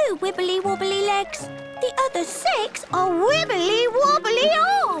has 2 wibbly-wobbly legs. The other 6 are wibbly-wobbly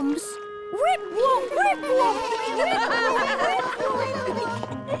arms. Rip-wop, rip-wop.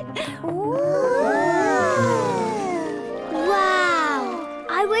 Wow!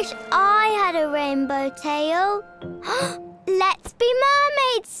 I wish I had a rainbow tail. Let's be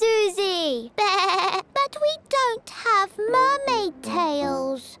mermaids, Susie. But we don't have mermaid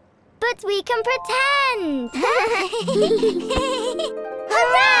tails. But we can pretend!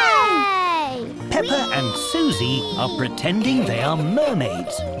 Hooray! Peppa and Susie are pretending they are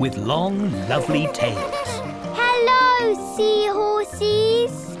mermaids with long, lovely tails. Hello,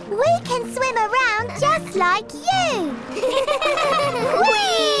 seahorses! We can swim around just like you.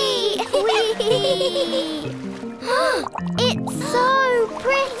 Whee! Whee! It's so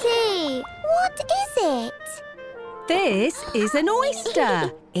pretty! What is it? This is an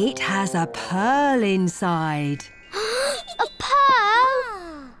oyster. It has a pearl inside. A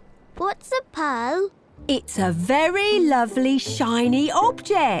pearl? What's a pearl? It's a very lovely shiny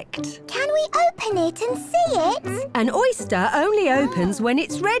object. Can we open it and see it? An oyster only opens when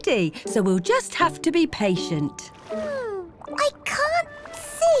it's ready, so we'll just have to be patient. I can't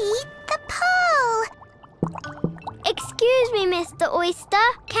see the pearl. Excuse me, Mr. Oyster.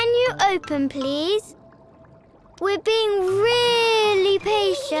 Can you open, please? We're being really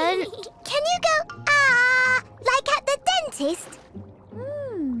patient. Can you go, like at the dentist?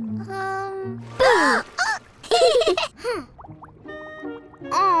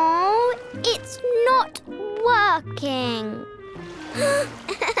 Oh, it's not working.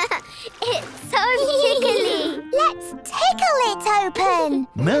 It's so tickly. Let's tickle it open.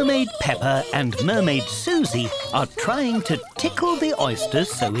 Mermaid Peppa and Mermaid Susie are trying to tickle the oyster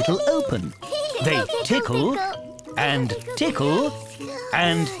so it'll open. They tickle and tickle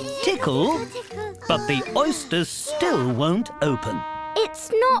and tickle, but the oyster still won't open. It's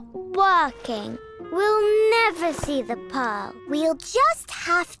not working. We'll never see the pearl. We'll just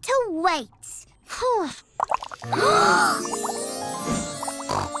have to wait.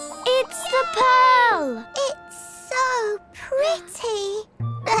 It's the pearl. It's so pretty.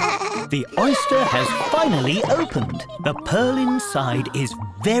 The oyster has finally opened. The pearl inside is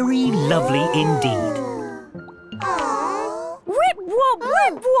very lovely indeed. Rip wop,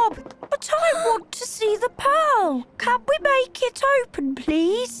 rip wop! But I want to see the pearl. Can we make it open,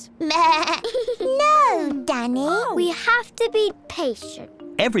 please? No, Danny. We have to be patient.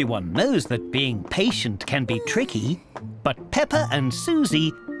 Everyone knows that being patient can be tricky, but Peppa and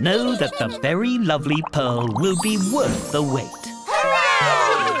Susie know that the very lovely pearl will be worth the wait.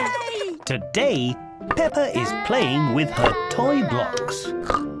 Hooray! Today, Peppa is playing with her toy blocks.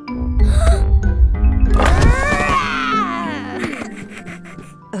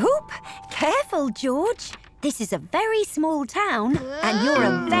 Oop! Careful, George. This is a very small town and you're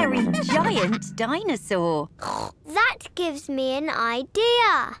a very giant dinosaur. That gives me an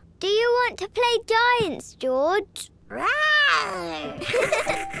idea. Do you want to play giants, George?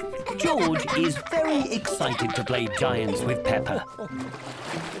 George is very excited to play giants with Peppa.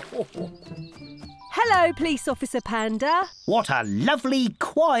 Hello, Police Officer Panda. What a lovely,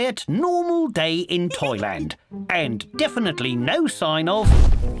 quiet, normal day in Toyland. And definitely no sign of...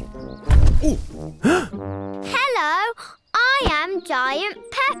 Hello, I am Giant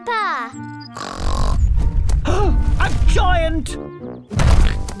Peppa. A giant!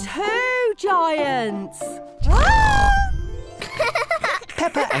 2 giants.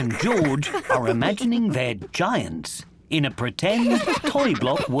 Peppa and George are imagining they're giants in a pretend toy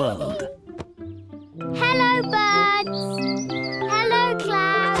block world. Hello, birds. Hello,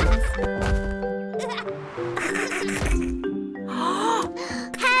 clouds.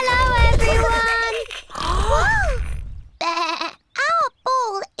 Hello, everyone. Our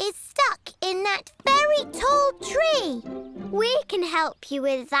ball is stuck in that very tall tree. We can help you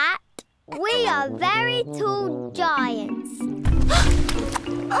with that. We are very tall giants.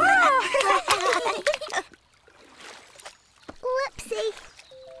 Whoopsie.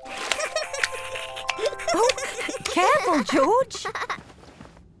 Oh, careful, George.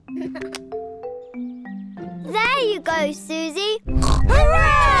 There you go, Susie.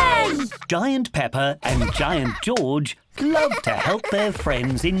 Hooray! Giant Peppa and Giant George love to help their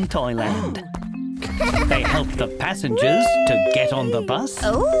friends in Toyland. They help the passengers to get on the bus.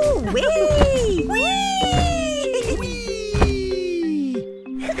 Oh, wee!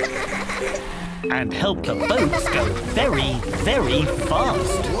 And help the boats go very, very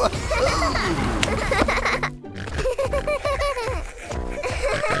fast.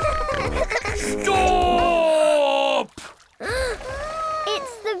 Stop!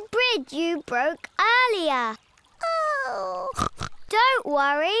 It's the bridge you broke earlier. Oh. Don't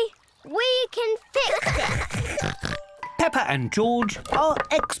worry. We can fix it. Peppa and George are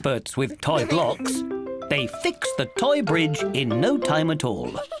experts with toy blocks. They fix the toy bridge in no time at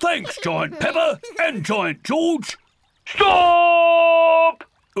all. Thanks, Giant Peppa and Giant George. Stop!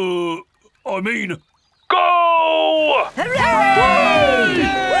 I mean, go! Hooray!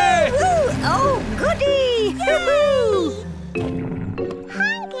 Woo-hoo! Oh, goody! Hoo-hoo!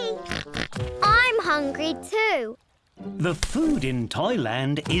 Hunky. The food in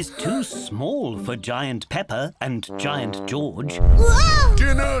Toyland is too small for Giant Peppa and Giant George. Whoa!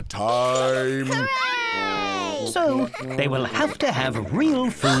 Dinner time! Hooray! So they will have to have real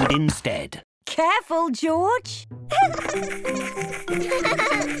food instead. Careful, George.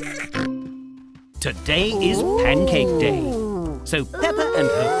 Today is Pancake Day. So Peppa and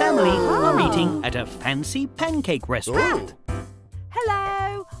her family are eating at a fancy pancake restaurant.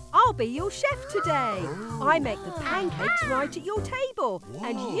 Hello, I'll be your chef today. I make the pancakes right at your table,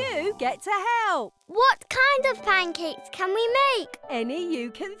 and you get to help. What kind of pancakes can we make? Any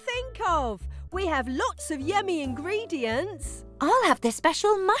you can think of. We have lots of yummy ingredients. I'll have the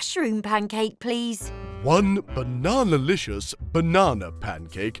special mushroom pancake, please. One banana-licious banana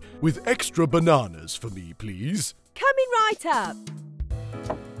pancake with extra bananas for me, please. Coming right up.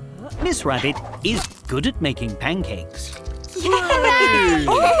 Miss Rabbit is good at making pancakes.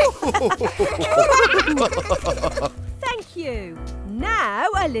 Thank you. Now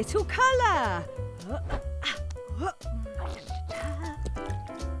a little colour.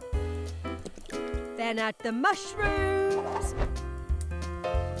 Then add the mushrooms.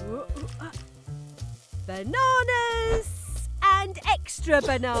 Bananas and extra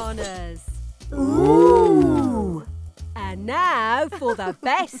bananas. Ooh! And now for the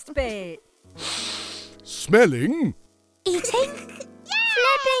best bit. Smelling? Eating?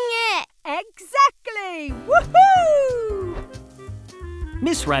 Flipping it! Exactly! Woohoo!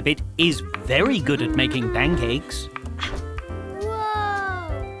 Miss Rabbit is very good at making pancakes.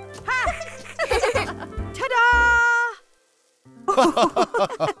 Whoa! Ta-da!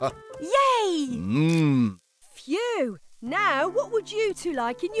 Yay! Mmm. Phew! Now, what would you two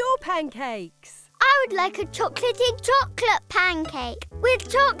like in your pancakes? I would like a chocolatey chocolate pancake. With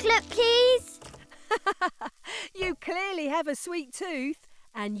chocolate, please. You clearly have a sweet tooth.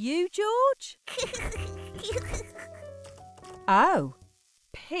 And you, George? Oh.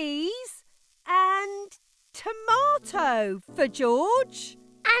 Peas and tomato for George.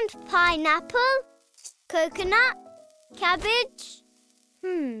 And pineapple, coconut, cabbage.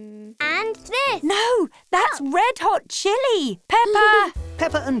 And this. No, that's red hot chili. Peppa!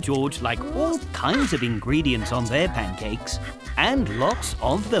 Peppa and George like all kinds of ingredients on their pancakes, and lots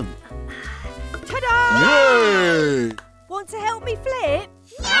of them. Ta-da! Yay! Want to help me flip?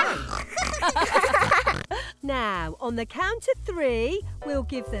 Now, on the count of 3, we'll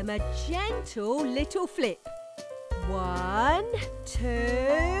give them a gentle little flip. 1,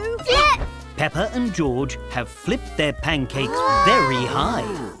 2... Flip! Peppa and George have flipped their pancakes very high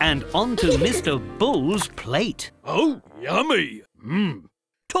and onto Mr. Bull's plate. Oh, yummy.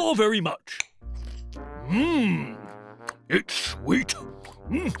 Ta very much. It's sweet.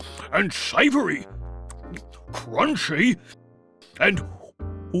 And savoury. Crunchy. And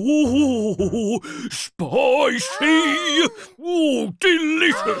ooh, spicy. Oh,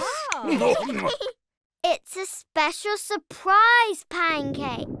 delicious. It's a special surprise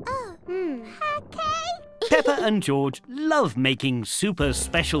pancake. Peppa and George love making super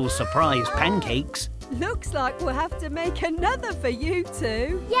special surprise pancakes. Looks like we'll have to make another for you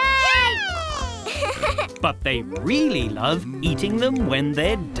two. Yay! But they really love eating them when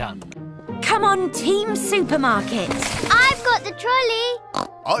they're done. Come on, Team Supermarket. I've got the trolley.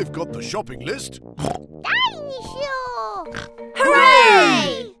 I've got the shopping list. Dinosaur!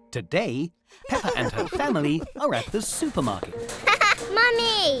 Hooray! Today, Peppa and her family are at the supermarket.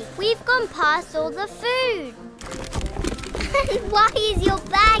 Mummy, we've gone past all the food. Why is your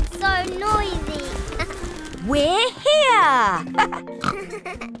bag so noisy? We're here.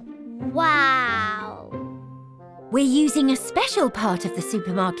 Wow. We're using a special part of the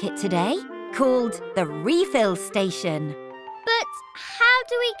supermarket today called the refill station. But how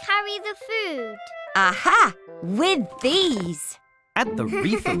do we carry the food? Aha! With these. At the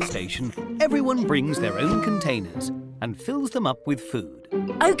refill station, everyone brings their own containers and fills them up with food.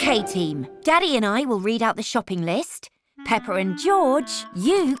 OK, team. Daddy and I will read out the shopping list. Peppa and George,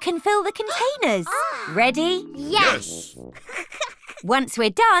 you can fill the containers. Ready? Yes. Once we're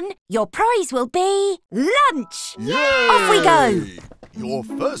done, your prize will be lunch. Yay! Off we go. Your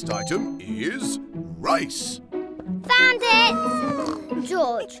first item is rice. Found it.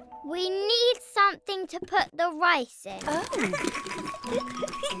 George, we need something to put the rice in.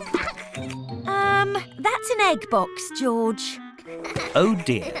 That's an egg box, George. Oh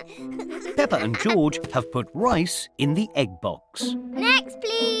dear. Peppa and George have put rice in the egg box. Next,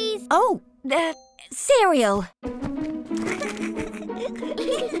 please. Oh, cereal.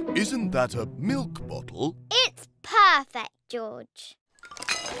 Isn't that a milk bottle? It's perfect, George.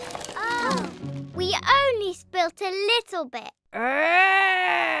 Oh, we only spilt a little bit.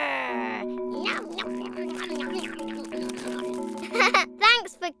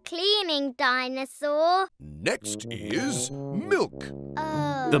 Thanks for cleaning, Dinosaur. Next is milk.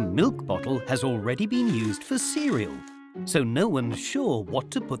 The milk bottle has already been used for cereal, so no one's sure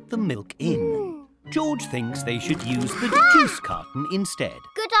what to put the milk in. George thinks they should use the juice carton instead.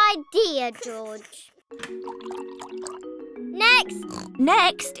 Good idea, George.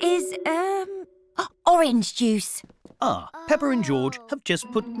 Next is, orange juice. Peppa and George have just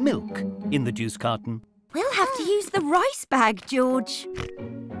put milk in the juice carton. We'll have to use the rice bag, George.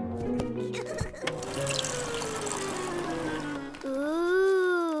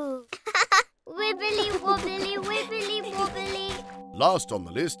 Ooh. Wibbly wobbly, wibbly wobbly. Last on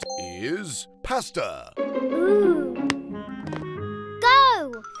the list is pasta. Ooh.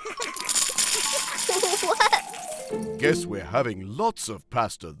 Go! Guess we're having lots of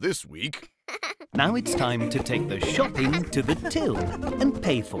pasta this week. Now it's time to take the shopping to the till and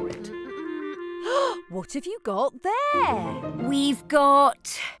pay for it. What have you got there? We've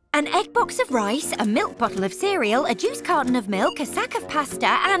got an egg box of rice, a milk bottle of cereal, a juice carton of milk, a sack of pasta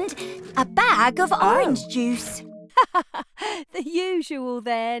and a bag of orange juice. The usual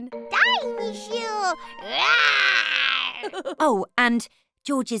then. Dinosaur! Oh, and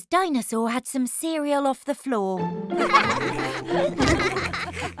George's dinosaur had some cereal off the floor.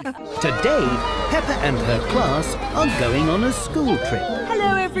 Today, Peppa and her class are going on a school trip.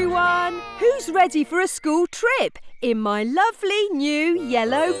 Hello, everyone. Who's ready for a school trip in my lovely new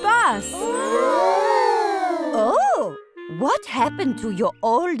yellow bus? Oh, what happened to your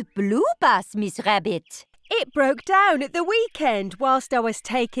old blue bus, Miss Rabbit? It broke down at the weekend whilst I was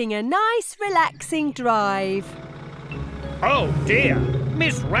taking a nice, relaxing drive. Oh dear,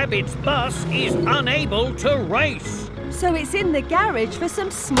 Miss Rabbit's bus is unable to race. So it's in the garage for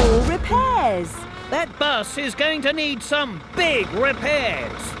some small repairs. That bus is going to need some big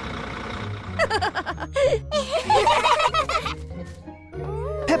repairs.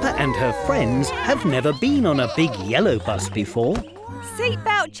 Peppa and her friends have never been on a big yellow bus before.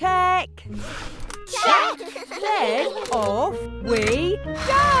 Seatbelt check. Check. Then off we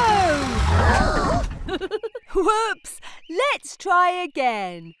go. Whoops! Let's try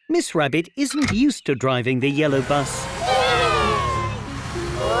again. Miss Rabbit isn't used to driving the yellow bus.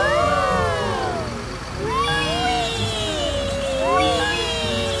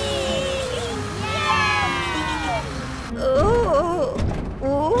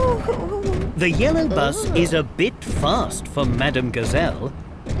 The yellow bus is a bit fast for Madame Gazelle.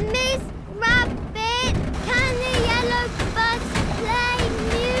 Miss Rabbit, can the yellow bus play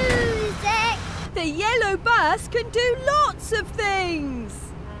music? The yellow bus can do lots of things.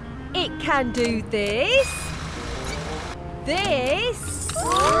 It can do this, this,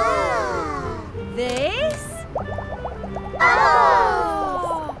 this,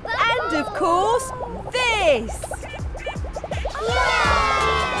 and of course, this.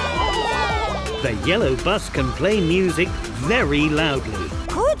 The yellow bus can play music very loudly.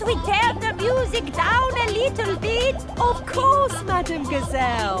 Could we turn the music down a little bit? Of course, Madame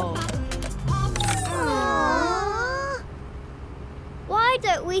Gazelle. Why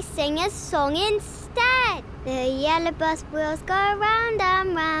don't we sing a song instead? The yellow bus wheels go round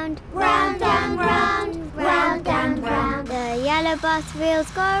and round. Round and round, round and round. The yellow bus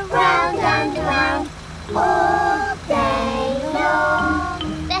wheels go round and round. All day long.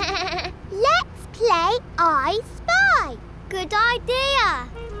 Let's play I Spy. Good idea.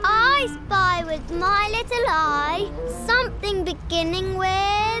 I spy with my little eye something beginning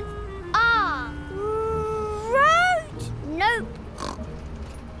with R. Road. Nope.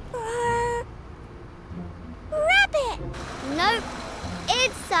 Rabbit. Nope.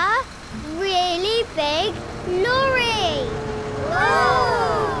 It's a really big lorry.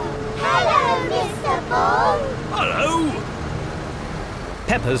 Oh! Hello, Mr. Ball. Hello.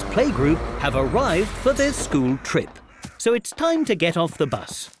 Peppa's playgroup have arrived for their school trip, so it's time to get off the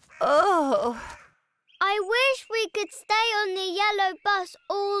bus. Oh. I wish we could stay on the yellow bus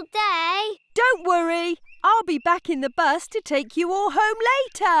all day. Don't worry, I'll be back in the bus to take you all home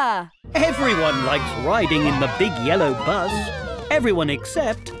later. Everyone likes riding in the big yellow bus. Everyone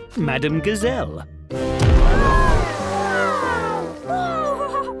except Madame Gazelle.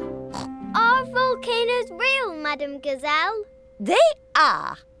 Are volcanoes real, Madame Gazelle? They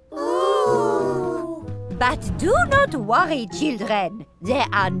are. Ooh. But do not worry, children. There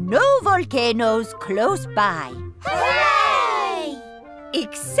are no volcanoes close by. Hooray!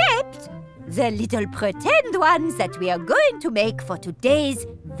 Except the little pretend ones that we are going to make for today's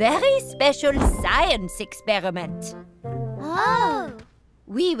very special science experiment. Oh.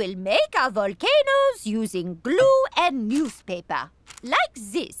 We will make our volcanoes using glue and newspaper, like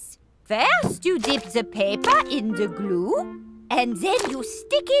this. First, you dip the paper in the glue And then you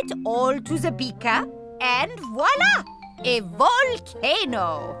stick it all to the beaker and voila! A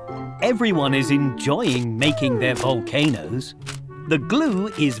volcano! Everyone is enjoying making their volcanoes. The glue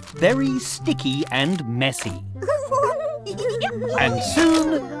is very sticky and messy. And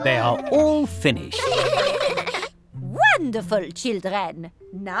soon they are all finished. Wonderful, children.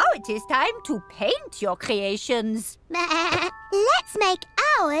 Now it is time to paint your creations. Let's make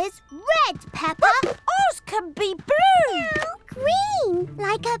ours red, Peppa. Ours can be blue. Green,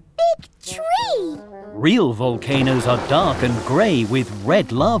 like a big tree. Real volcanoes are dark and grey with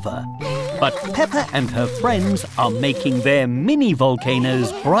red lava. But Peppa and her friends are making their mini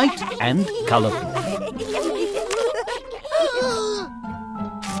volcanoes bright and colourful.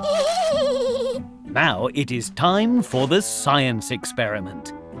 Now it is time for the science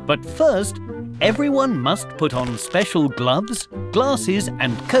experiment. But first, everyone must put on special gloves, glasses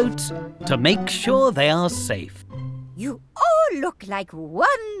and coats to make sure they are safe. You all look like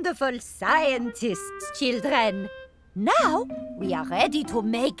wonderful scientists, children. Now we are ready to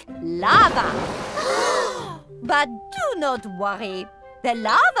make lava. But do not worry. The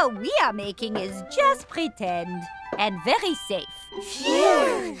lava we are making is just pretend and very safe.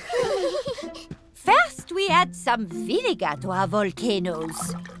 Phew! First, we add some vinegar to our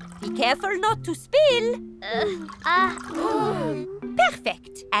volcanoes. Be careful not to spill.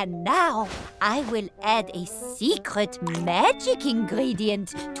 Perfect. And now I will add a secret magic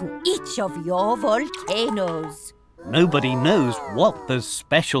ingredient to each of your volcanoes. Nobody knows what the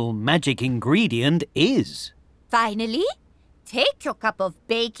special magic ingredient is. Finally, take your cup of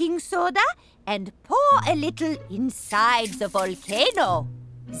baking soda and pour a little inside the volcano.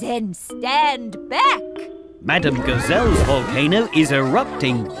 Then stand back. Madame Gazelle's volcano is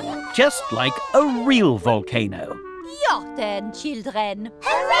erupting, just like a real volcano. Your turn, children.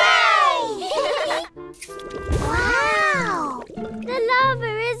 Hooray! Wow! The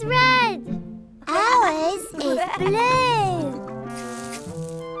lava is red. Ours is blue.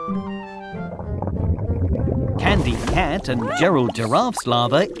 Candy Cat and Gerald Giraffe's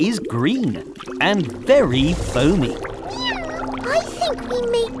lava is green and very foamy. I think we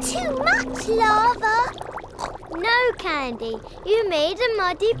made too much lava. No, Candy. You made a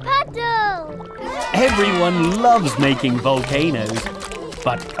muddy puddle. Everyone loves making volcanoes,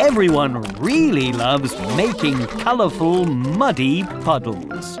 but everyone really loves making colourful, muddy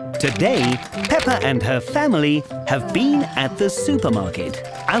puddles. Today, Peppa and her family have been at the supermarket.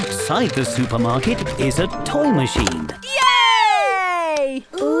 Outside the supermarket is a toy machine. Yay!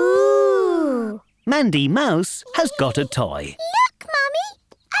 Ooh! Mandy Mouse has got a toy. Look, Mummy!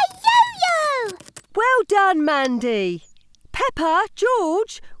 A yo-yo! Well done, Mandy. Peppa,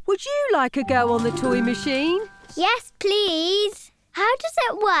 George, would you like a go on the toy machine? Yes, please. How does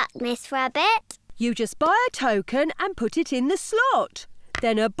it work, Miss Rabbit? You just buy a token and put it in the slot.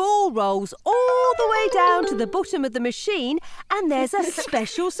 Then a ball rolls all the way down to the bottom of the machine and there's a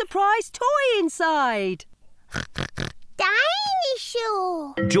special surprise toy inside.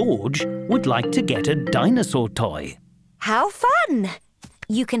 Dinosaur! George would like to get a dinosaur toy. How fun!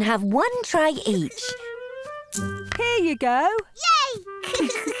 You can have one try each. Here you go. Yay!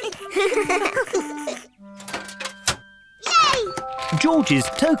 Yay! George's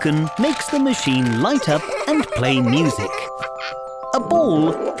token makes the machine light up and play music. A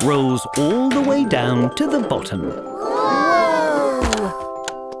ball rolls all the way down to the bottom. Whoa!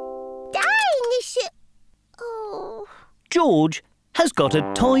 Dinosaur! Oh. George has got a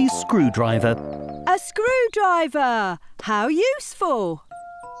toy screwdriver. A screwdriver. How useful.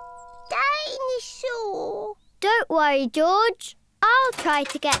 Dinosaur! Don't worry, George. I'll try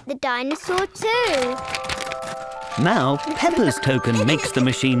to get the dinosaur too. Now Peppa's token makes the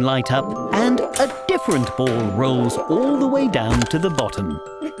machine light up and a different ball rolls all the way down to the bottom.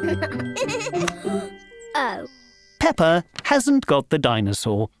 Oh. Peppa hasn't got the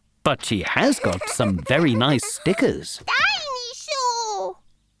dinosaur, but she has got some very nice stickers. Dinosaur!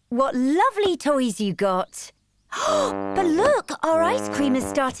 What lovely toys you got. But look, our ice cream is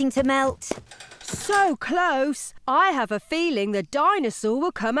starting to melt. So close. I have a feeling the dinosaur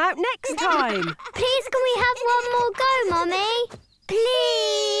will come out next time. Please, can we have one more go, Mummy? Please?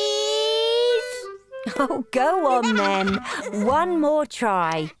 Oh, go on then. One more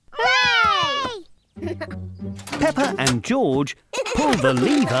try. Hooray! Peppa and George pull the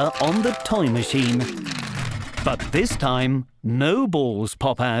lever on the toy machine. But this time, no balls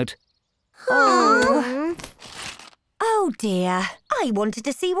pop out. Oh. Oh dear. I wanted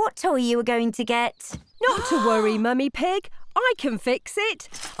to see what toy you were going to get. Not to worry, Mummy Pig. I can fix it.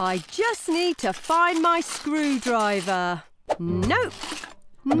 I just need to find my screwdriver. Nope.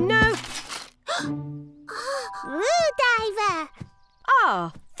 Nope. Woo diver!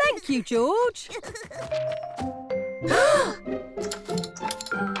 Ah, thank you, George.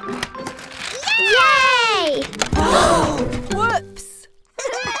 Yay! Whoops!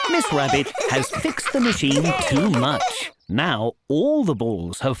 Miss Rabbit has fixed the machine too much. Now all the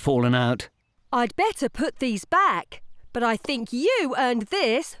balls have fallen out. I'd better put these back, but I think you earned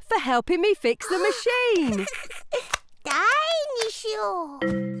this for helping me fix the machine. Dinosaur!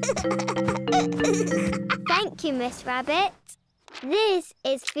 Thank you, Miss Rabbit. This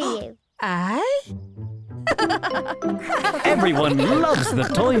is for you. Eh? Everyone loves the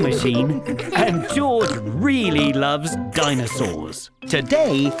toy machine, and George really loves dinosaurs.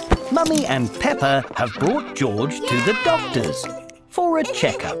 Today, Mummy and Peppa have brought George to the doctor's for a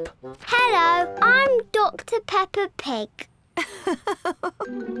checkup. Hello, I'm Dr. Peppa Pig.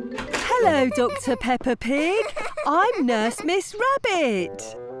 Hello, Dr. Peppa Pig. I'm Nurse Miss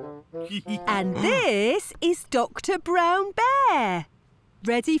Rabbit. And this is Dr. Brown Bear.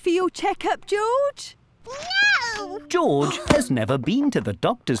 Ready for your checkup, George? No! George has never been to the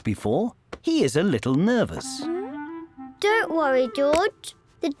doctor's before. He is a little nervous. Don't worry, George.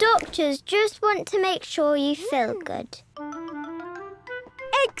 The doctors just want to make sure you feel good.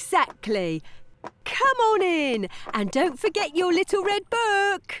 Exactly. Come on in and don't forget your little red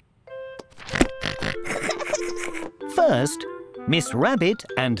book. First, Miss Rabbit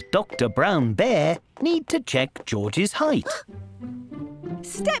and Dr. Brown Bear need to check George's height.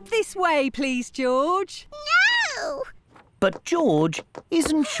 Step this way, please, George. No! But George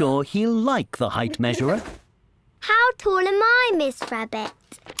isn't sure he'll like the height measurer. How tall am I, Miss Rabbit?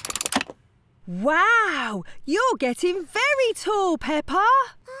 Wow, you're getting very tall, Peppa.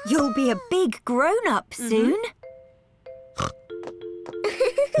 You'll be a big grown-up soon.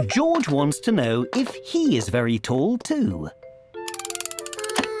 George wants to know if he is very tall too.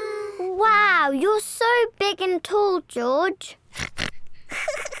 Wow, you're so big and tall, George.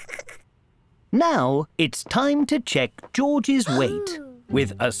 Now it's time to check George's weight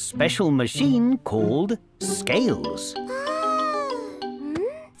with a special machine called scales.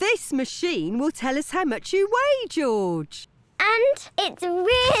 This machine will tell us how much you weigh, George. And it's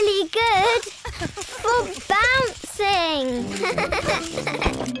really good for bouncing.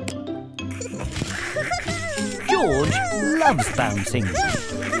 George loves bouncing.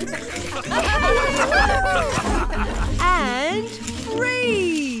 And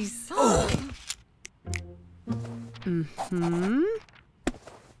freeze.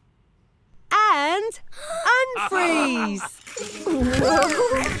 And unfreeze.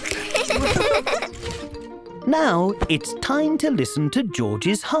 Now it's time to listen to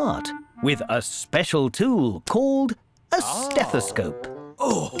George's heart with a special tool called a stethoscope.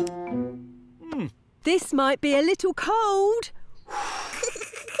 This might be a little cold.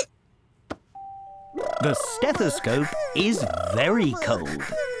 The stethoscope is very cold.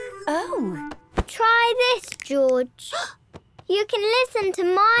 Oh. Try this, George. You can listen to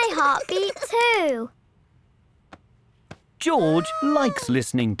my heartbeat too. George likes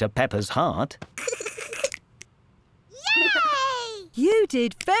listening to Peppa's heart. Yay! You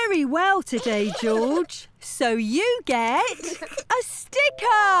did very well today, George. So you get a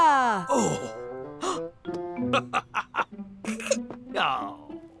sticker.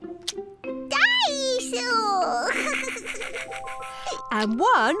 Dinosaur! And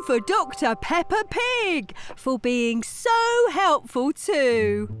one for Dr. Peppa Pig for being so helpful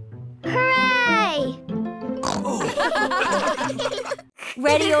too. Hooray!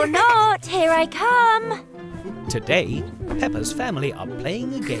 Ready or not, here I come. Today, Peppa's family are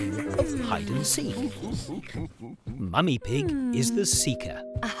playing a game of hide and seek. Mummy Pig is the seeker.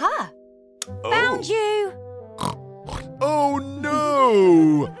 Aha! Found you. Oh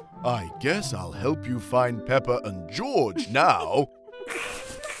no! I guess I'll help you find Peppa and George now.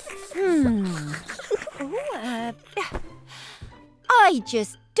 I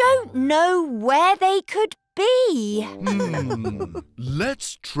just don't know where they could be.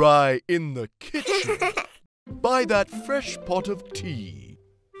 Let's try in the kitchen. By that fresh pot of tea.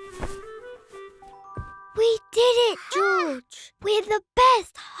 We did it, George. We're the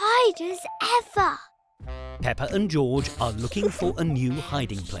best hiders ever. Peppa and George are looking for a new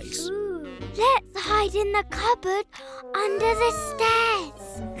hiding place. Let's hide in the cupboard under the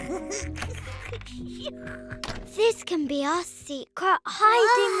stairs. This can be our secret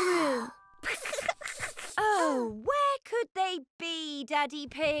hiding room. Oh, where could they be, Daddy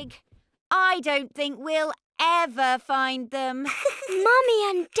Pig? I don't think we'll ever find them. Mummy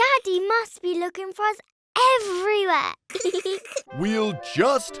and Daddy must be looking for us everywhere. We'll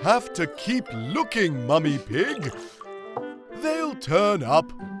just have to keep looking, Mummy Pig. They'll turn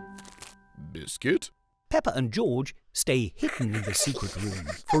up. Biscuit? Peppa and George stay hidden in the secret room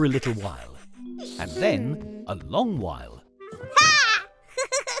for a little while. And then a long while.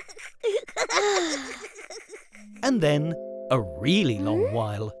 And then a really long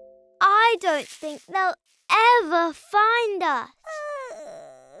while. I don't think they'll ever find us.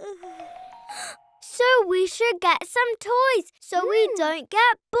 So we should get some toys so we don't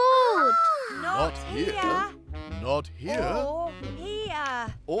get bored. Not here. Not here. Or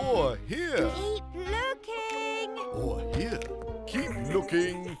here. Or here. Keep looking. Or here. Keep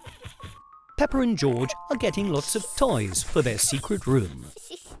looking. Peppa and George are getting lots of toys for their secret room.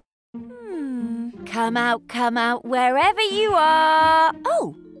 Come out, wherever you are.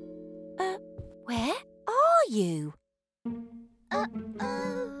 Oh, where are you?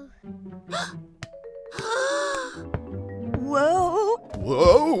 Whoa!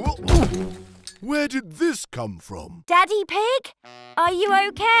 Whoa! Where did this come from? Daddy Pig, are you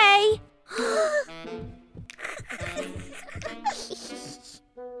okay?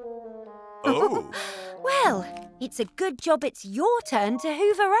 Oh! Well, it's a good job it's your turn to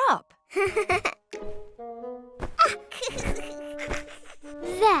hoover up.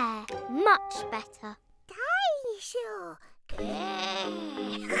 There, much better. Dinosaur.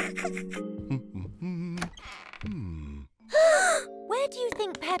 Where do you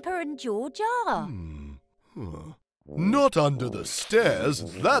think Peppa and George are? Not under the stairs,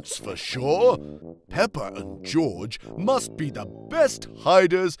 that's for sure. Peppa and George must be the best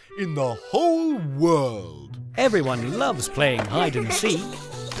hiders in the whole world. Everyone loves playing hide and seek.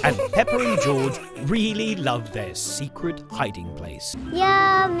 And Peppa and George really love their secret hiding place.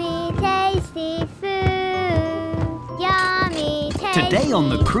 Yummy, tasty food. Yummy, tasty Today on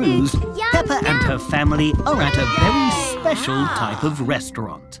the cruise, food. Yum, Peppa and her yum. family are at a very special type of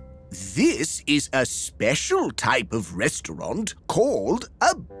restaurant. This is a special type of restaurant called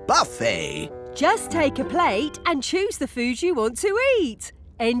a buffet. Just take a plate and choose the food you want to eat.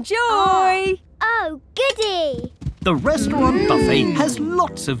 Enjoy! Oh, goody! The restaurant buffet has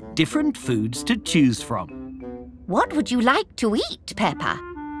lots of different foods to choose from. What would you like to eat, Peppa?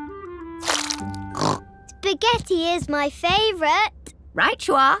 Spaghetti is my favourite. Right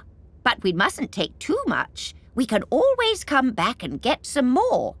you are. But we mustn't take too much. We can always come back and get some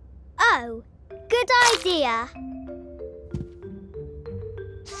more. Oh, good idea.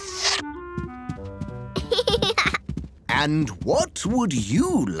 And what would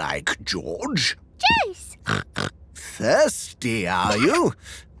you like, George? Juice. Thirsty, are you?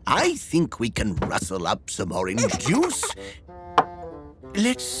 I think we can rustle up some orange juice.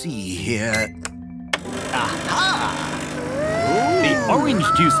 Let's see here. Aha! The orange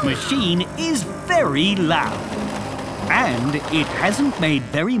juice machine is very loud. And it hasn't made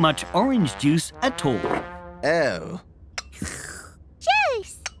very much orange juice at all. Oh.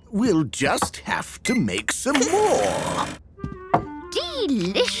 Juice. We'll just have to make some more.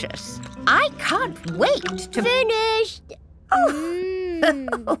 Delicious. I can't wait to... Finished.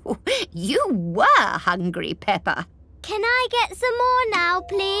 Oh, you were hungry, Peppa. Can I get some more now,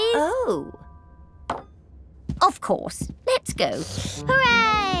 please? Oh. Of course. Let's go.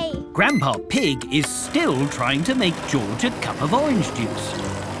 Hooray! Grandpa Pig is still trying to make George a cup of orange juice.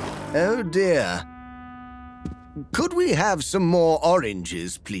 Oh, dear. Could we have some more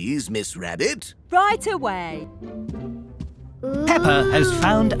oranges, please, Miss Rabbit? Right away. Peppa has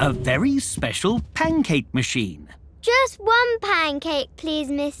found a very special pancake machine. Just one pancake, please,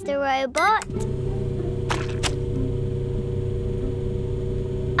 Mr. Robot.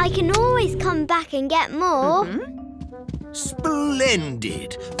 I can always come back and get more.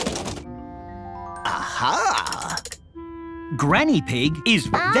 Splendid. Aha! Granny Pig is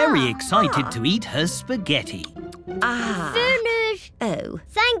very excited to eat her spaghetti. Finished. Oh.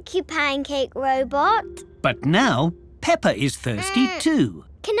 Thank you, Pancake Robot. But now Peppa is thirsty too.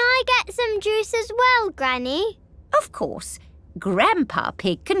 Can I get some juice as well, Granny? Of course. Grandpa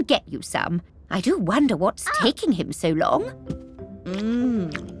Pig can get you some. I do wonder what's taking him so long.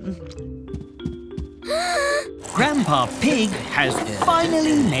 Grandpa Pig has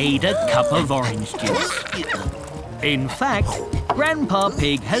finally made a cup of orange juice. In fact, Grandpa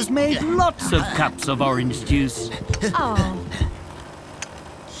Pig has made lots of cups of orange juice.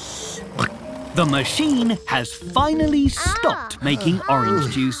 The machine has finally stopped making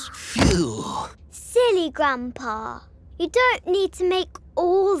orange juice. Phew. Silly Grandpa. You don't need to make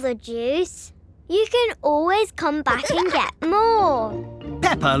all the juice. You can always come back and get more.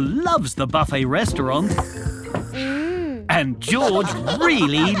 Peppa loves the buffet restaurant. And George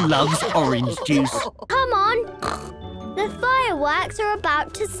really loves orange juice. Come on. The fireworks are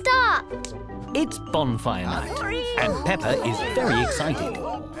about to start. It's bonfire night, and Peppa is very excited.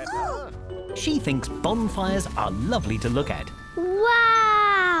 She thinks bonfires are lovely to look at.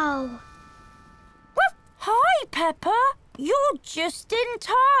 Wow! Hi, Peppa. You're just in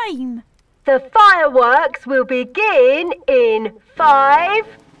time. The fireworks will begin in 5,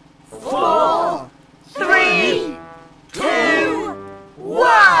 4, 3, 2,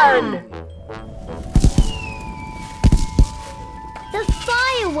 1. The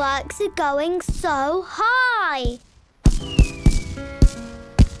fireworks are going so high.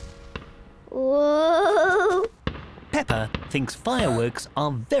 Whoa! Peppa thinks fireworks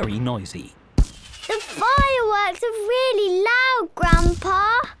are very noisy. The fireworks are really loud,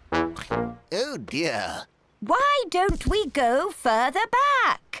 Grandpa. Oh, dear. Why don't we go further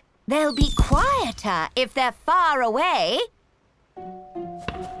back? They'll be quieter if they're far away.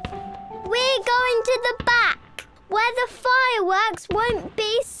 We're going to the back, where the fireworks won't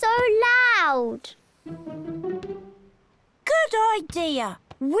be so loud. Good idea.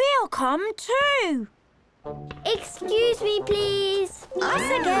 We'll come too. Excuse me, please. Us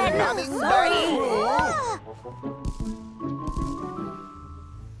again. Sorry.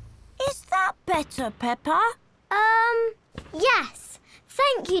 Is that better, Peppa? Yes.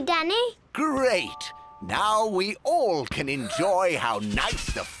 Thank you, Danny. Great. Now we all can enjoy how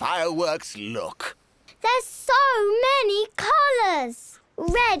nice the fireworks look. There's so many colours.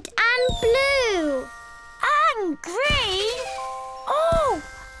 Red and blue. And green. Oh,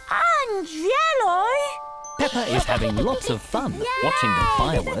 and yellow. Peppa is having lots of fun watching the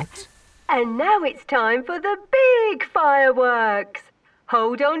fireworks. And now it's time for the big fireworks.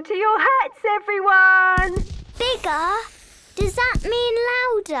 Hold on to your hats, everyone. Bigger? Does that mean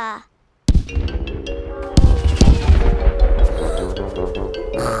louder?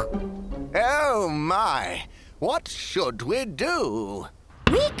 Oh, my. What should we do?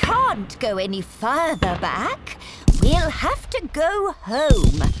 We can't go any further back. We'll have to go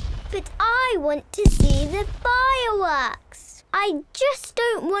home. But I want to see the fireworks. I just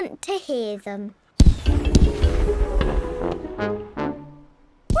don't want to hear them.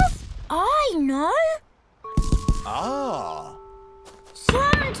 I know. Ah.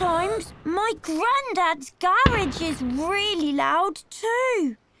 Sometimes my granddad's garage is really loud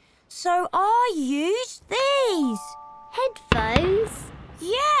too. So I use these. Headphones?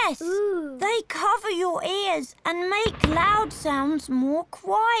 Yes. Ooh. They cover your ears and make loud sounds more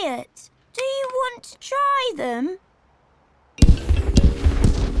quiet. Do you want to try them?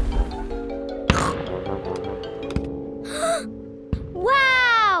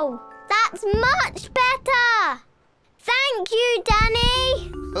 Wow! That's much better! Thank you,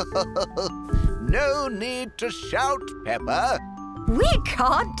 Danny! No need to shout, Peppa. We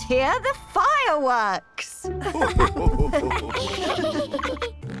can't hear the fireworks.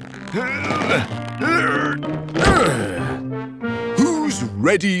 Who's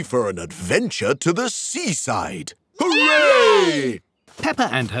ready for an adventure to the seaside? Hooray! Peppa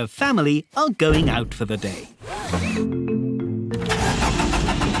and her family are going out for the day.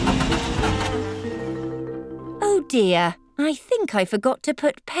 Oh dear, I think I forgot to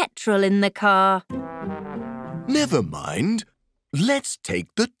put petrol in the car. Never mind. Let's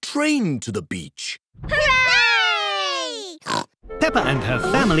take the train to the beach. Hooray! Peppa and her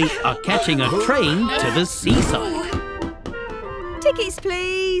family are catching a train to the seaside. Tickets,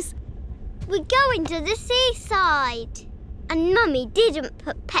 please. We're going to the seaside. And Mummy didn't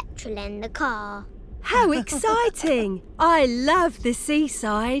put petrol in the car. How exciting! I love the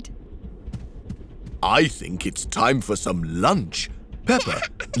seaside. I think it's time for some lunch. Peppa,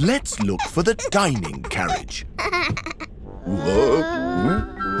 let's look for the dining carriage.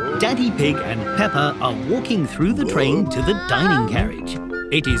 Whoa. Daddy Pig and Peppa are walking through the train to the dining carriage.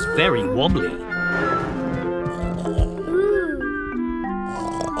 It is very wobbly.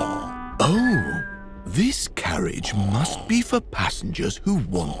 Oh, this carriage must be for passengers who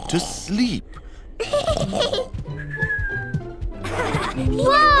want to sleep.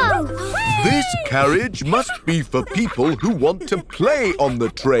 Whoa! This carriage must be for people who want to play on the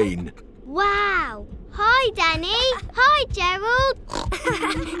train. Wow! Hi, Danny. Hi, Gerald.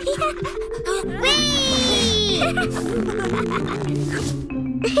 Whee!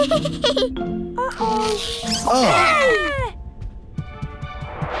 Ah!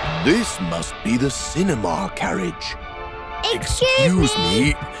 This must be the cinema carriage. Excuse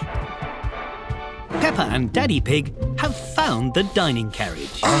me. Peppa and Daddy Pig have found the dining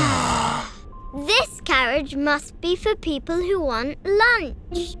carriage. This carriage must be for people who want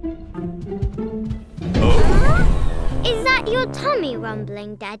lunch. Is that your tummy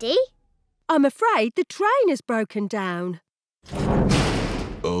rumbling, Daddy? I'm afraid the train has broken down.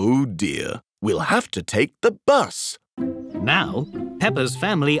 Oh dear, we'll have to take the bus. Now, Peppa's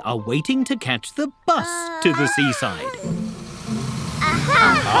family are waiting to catch the bus to the seaside.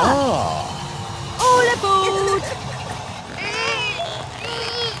 All aboard!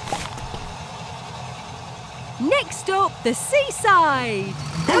 Next stop, the seaside!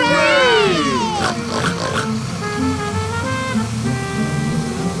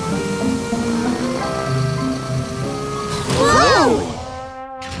 Whoa!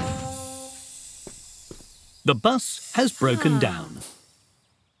 The bus has broken down.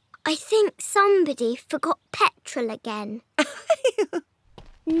 I think somebody forgot petrol again.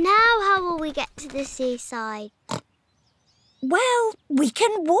 Now how will we get to the seaside? Well, we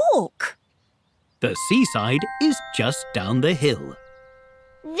can walk. The seaside is just down the hill.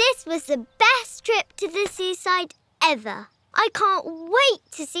 This was the best trip to the seaside ever. I can't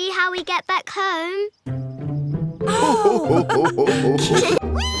wait to see how we get back home.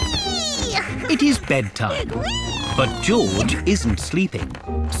 It is bedtime, but George isn't sleeping,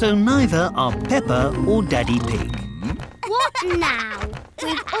 so neither are Peppa or Daddy Pig. What now?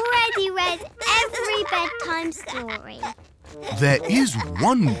 We've already read every bedtime story. There is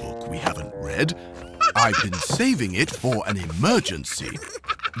one book we haven't read. I've been saving it for an emergency.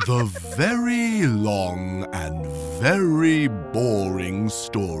 The very long and very boring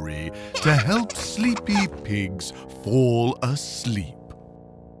story to help sleepy pigs fall asleep.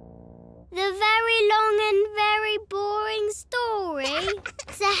 The very long and very boring story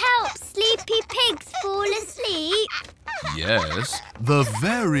to help sleepy pigs fall asleep? Yes, the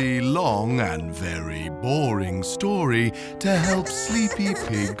very long and very boring story to help sleepy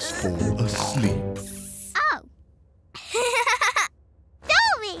pigs fall asleep. Oh.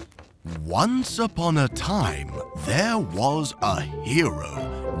 Story! Once upon a time, there was a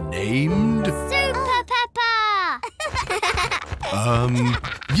hero named... Super Peppa!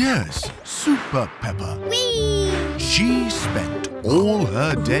 Yes, Super Peppa. Whee! She spent all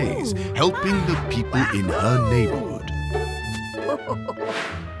her days helping the people in her neighborhood.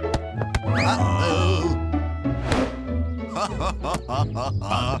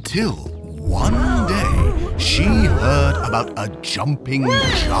 Until one day, she heard about a jumping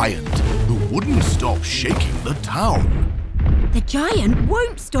giant who wouldn't stop shaking the town. The giant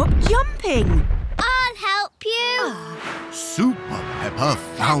won't stop jumping. I'll help you. Super Peppa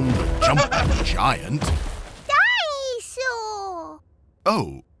found the jumping giant. Dinosaur!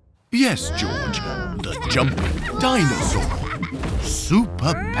 Oh, yes, George, the jumping dinosaur.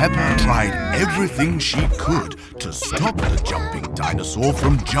 Super Peppa tried everything she could to stop the jumping dinosaur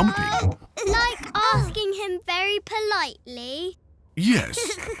from jumping. Like asking him very politely. Yes.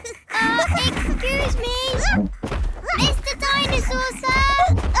 Excuse me. Mr. Dinosaur, sir.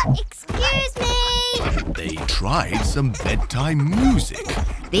 Excuse me. They tried some bedtime music.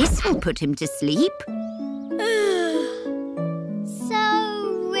 This will put him to sleep. So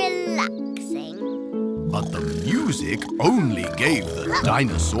relaxing. But the music only gave the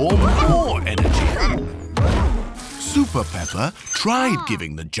dinosaur more energy. Super Peppa tried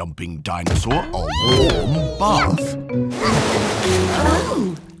giving the jumping dinosaur a warm bath.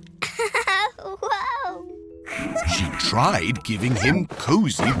 Oh! Whoa! She tried giving him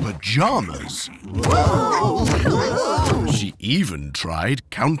cozy pajamas. She even tried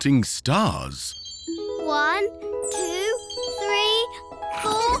counting stars. 1, 2, 3,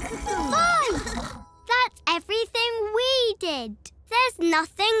 4, 5. That's everything we did. There's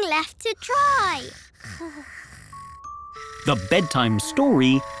nothing left to try. The bedtime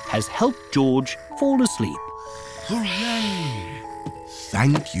story has helped George fall asleep. Hooray!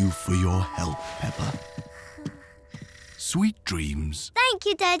 Thank you for your help, Peppa. Sweet dreams. Thank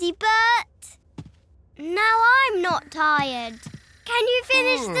you, Daddy Bert. Now I'm not tired. Can you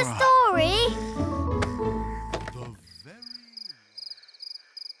finish the story?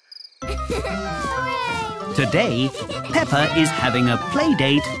 Today, Peppa is having a play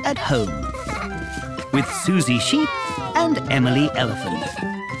date at home with Susie Sheep and Emily Elephant.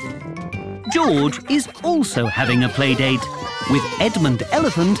 George is also having a play date with Edmund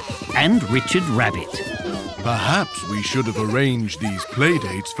Elephant and Richard Rabbit. Perhaps we should have arranged these play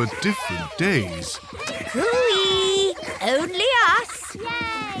dates for different days. Hooey! Only us.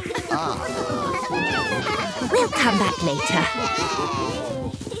 Yay! We'll come back later.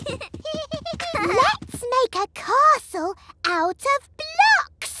 Let's make a castle out of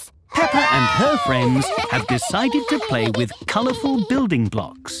blocks. Peppa and her friends have decided to play with colourful building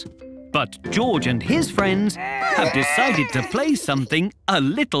blocks. But George and his friends have decided to play something a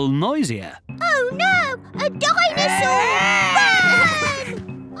little noisier. Oh no! A dinosaur!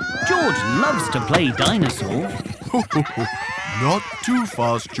 Run! George loves to play dinosaur. Not too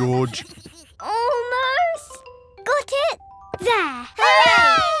fast, George. Almost. Got There!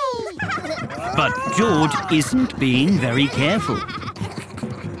 Hooray! But George isn't being very careful.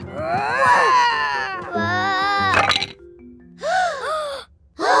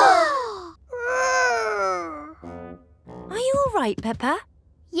 Are you all right, Peppa?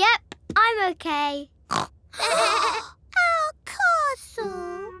 Yep, I'm okay. Our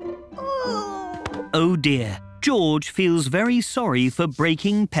castle. Oh dear, George feels very sorry for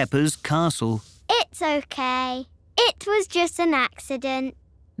breaking Peppa's castle. It's okay. It was just an accident.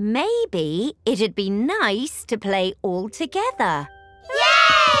 Maybe it'd be nice to play all together.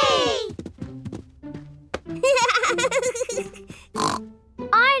 Yay!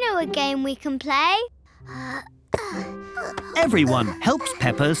 I know a game we can play. Everyone helps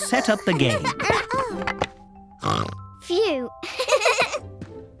Peppa set up the game. Phew.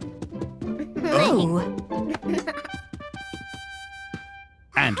 Oh.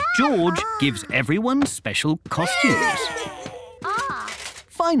 And George gives everyone special costumes.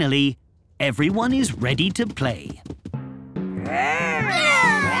 Finally, everyone is ready to play.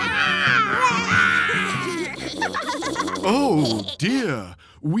 Oh dear,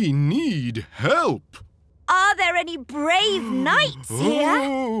 we need help. Are there any brave knights here?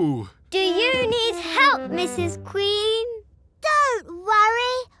 Oh. Do you need help, Mrs. Queen? Don't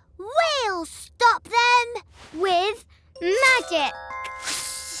worry. We'll stop them. With magic.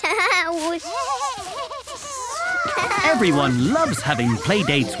 Everyone loves having play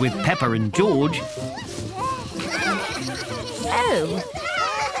dates with Peppa and George. Oh.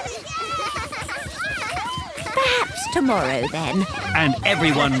 Perhaps tomorrow, then. And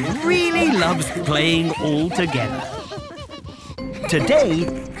everyone really loves playing all together. Today,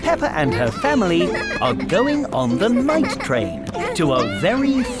 Peppa and her family are going on the night train to a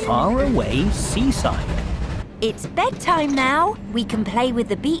very far-away seaside. It's bedtime now. We can play with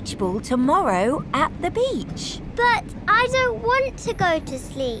the beach ball tomorrow at the beach. But I don't want to go to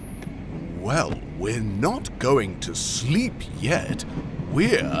sleep. Well, we're not going to sleep yet.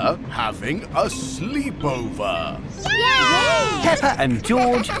 We're having a sleepover. Yay! Peppa and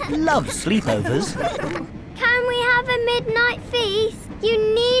George love sleepovers. Can we have a midnight feast? You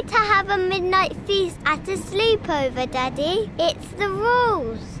need to have a midnight feast at a sleepover, Daddy. It's the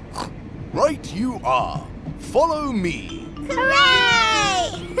rules. Right you are. Follow me.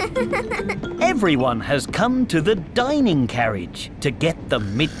 Hooray! Everyone has come to the dining carriage to get the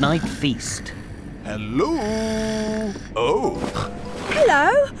midnight feast. Hello. Oh,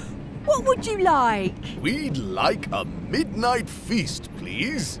 Hello. What would you like? we'd like a midnight feast,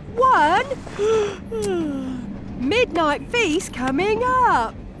 please. One. Midnight feast coming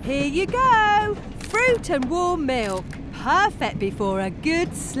up. Here you go. Fruit and warm milk. Perfect before a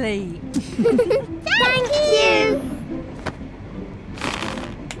good sleep. Thank you.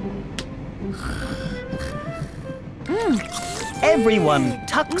 Everyone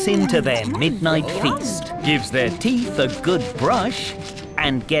tucks into their midnight feast, gives their teeth a good brush,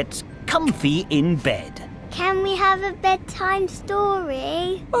 and gets comfy in bed. Can we have a bedtime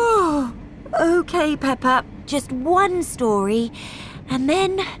story? Oh, okay, Peppa. Just one story, and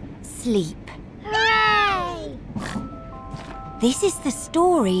then sleep. Hooray! This is the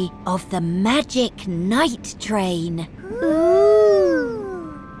story of the magic night train.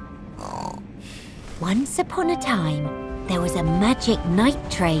 Ooh. Once upon a time, there was a magic night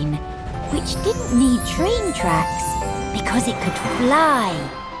train which didn't need train tracks because it could fly.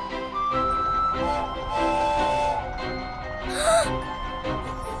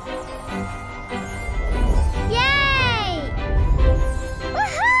 Yay!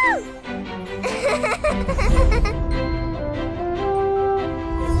 Woohoo!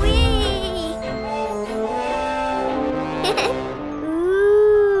 Whee!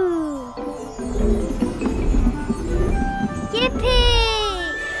 Ooh! Yippee!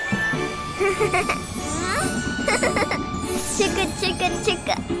 Chicka, chicka,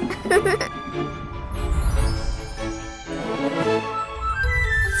 chicka.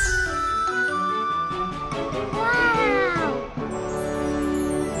 Wow!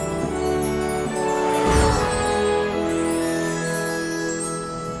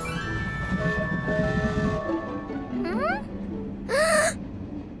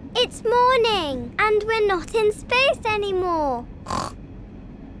 It's morning, and we're not in space anymore.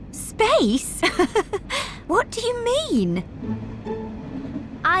 Space? What do you mean?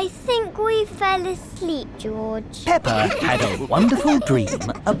 I think we fell asleep, George. Peppa had a wonderful dream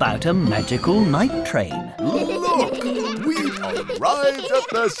about a magical night train. Look, we've arrived at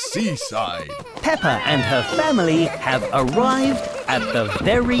the seaside. Peppa and her family have arrived at the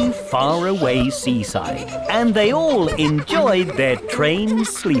very far-away seaside, and they all enjoyed their train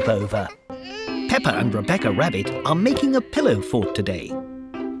sleepover. Peppa and Rebecca Rabbit are making a pillow fort today.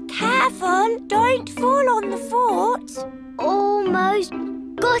 Careful, don't fall on the fort. Almost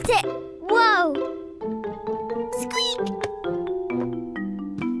got it. Whoa! Squeak!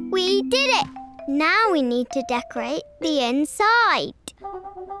 We did it. Now we need to decorate the inside.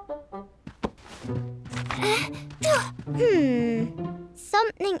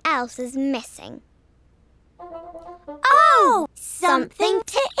 Something else is missing. Oh! Something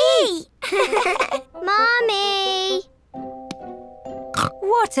to eat! Mummy!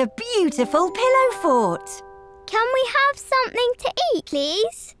 What a beautiful pillow fort. Can we have something to eat,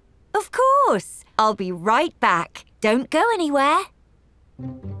 please? Of course. I'll be right back. Don't go anywhere.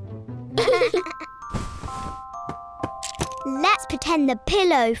 Let's pretend the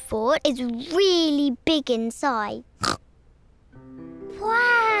pillow fort is really big inside.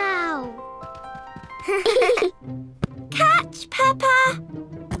 Wow! Catch, Peppa!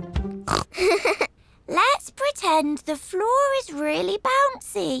 Let's pretend the floor is really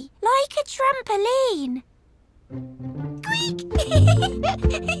bouncy, like a trampoline. Squeak!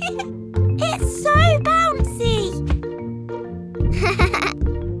 It's so bouncy!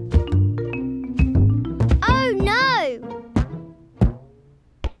 Oh no!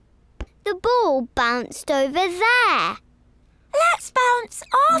 The ball bounced over there. Let's bounce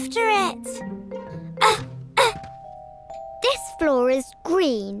after it. This floor is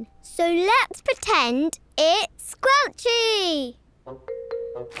green, so let's pretend it's squelchy.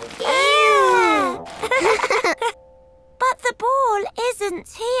 Ew! But the ball isn't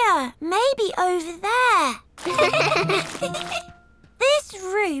here. Maybe over there. This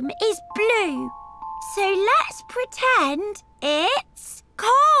room is blue, so let's pretend it's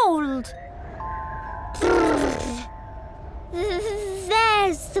cold.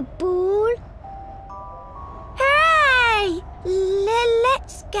 There's the ball. Hooray!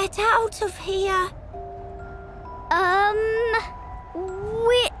 Let's get out of here.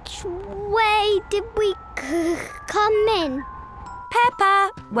 Which way did we come in?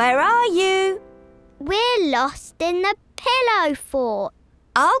 Peppa, where are you? We're lost in the pillow fort.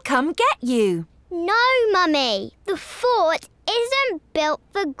 I'll come get you. No, Mummy. The fort isn't built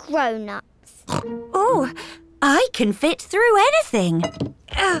for grown-ups. Oh, I can fit through anything.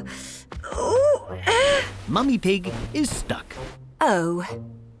 Mummy Pig is stuck. Oh.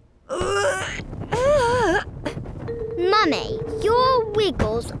 Mummy, your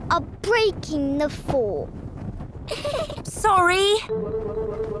wiggles are breaking the fort. Sorry.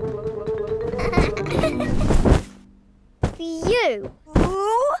 You.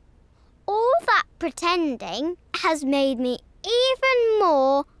 All that pretending has made me even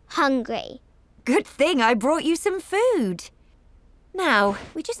more hungry. Good thing I brought you some food. Now,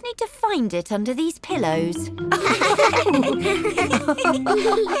 we just need to find it under these pillows.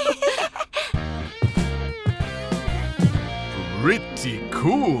 Pretty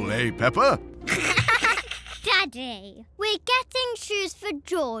cool, eh, Peppa? Daddy, we're getting shoes for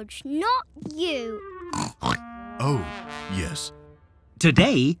George, not you. Oh, yes.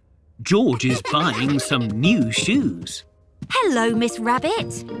 Today, George is buying some new shoes. Hello, Miss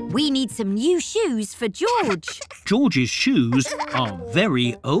Rabbit. We need some new shoes for George. George's shoes are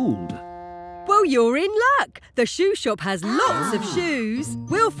very old. Well, you're in luck. The shoe shop has lots of shoes.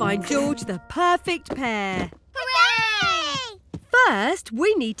 We'll find George the perfect pair. Hooray! First,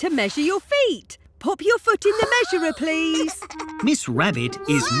 we need to measure your feet. Pop your foot in the measurer, please. Miss Rabbit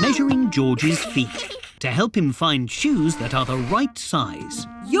is measuring George's feet to help him find shoes that are the right size.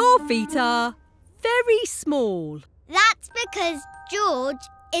 Your feet are very small. That's because George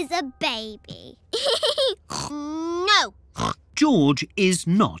is a baby. No. George is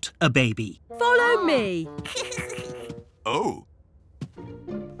not a baby. Follow me. Oh.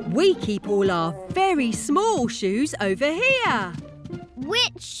 We keep all our very small shoes over here.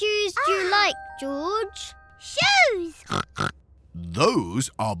 Which shoes do you like, George? Shoes! Those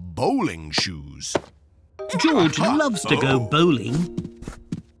are bowling shoes. George loves to go bowling.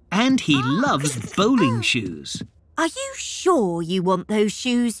 And he loves bowling shoes. Are you sure you want those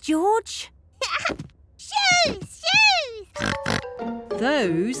shoes, George? Shoes! Shoes!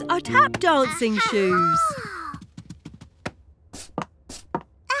 Those are tap dancing shoes.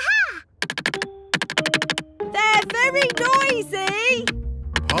 They're very noisy.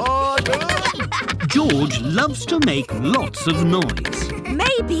 Pardon? George loves to make lots of noise.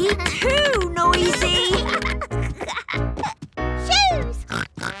 Maybe too noisy. Shoes!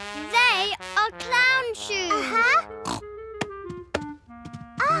 They are clown shoes.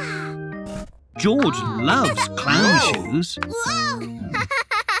 George loves clown shoes. Whoa!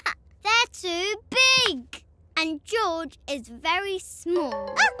 They're too big. And George is very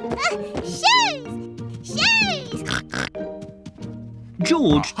small. Shoes!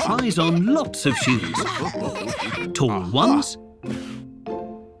 George tries on lots of shoes. Tall ones.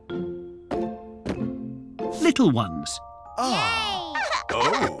 Little ones.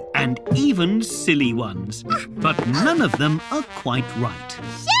 And even silly ones. But none of them are quite right.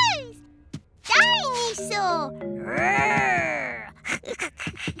 Shoes! Dinosaur!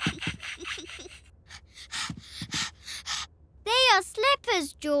 They are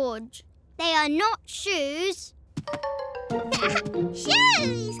slippers, George. They are not shoes.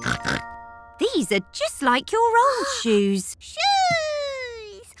 Shoes! These are just like your old shoes. Shoes!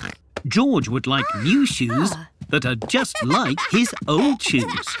 George would like new shoes that are just like his old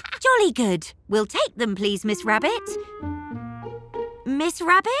shoes. Jolly good. We'll take them, please, Miss Rabbit. Miss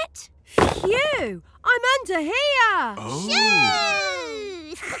Rabbit? Phew! I'm under here!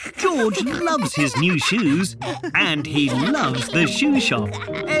 Shoes! George loves his new shoes and he loves the shoe shop.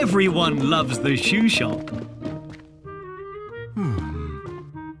 Everyone loves the shoe shop.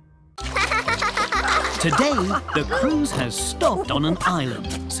 Today, the cruise has stopped on an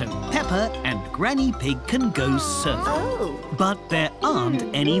island, so Peppa and Granny Pig can go surfing. But there aren't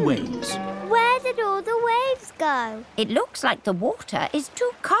any waves. Where did all the waves go? It looks like the water is too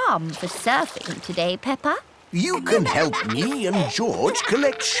calm for surfing today, Peppa. You can help me and George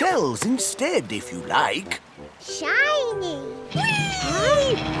collect shells instead, if you like. Shiny!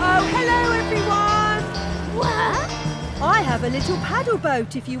 Oh, hello, everyone! What? I have a little paddle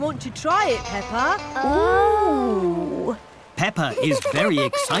boat if you want to try it, Peppa. Ooh. Peppa is very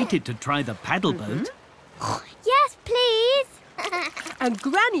excited to try the paddle boat. Yes, please. And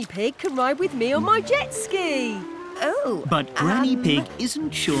Granny Pig can ride with me on my jet ski. Oh. But Granny Pig isn't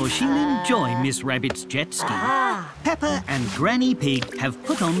sure she'll enjoy Miss Rabbit's jet ski. Peppa and Granny Pig have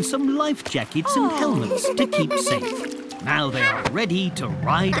put on some life jackets and helmets to keep safe. Now they are ready to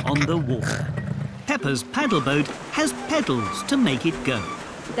ride on the water. Peppa's paddle boat has pedals to make it go.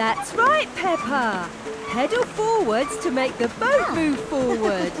 That's right, Peppa. Pedal forwards to make the boat move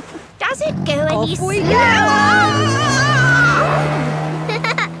forward. Does it go any Off we slower?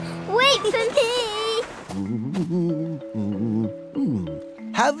 go! Wait for me.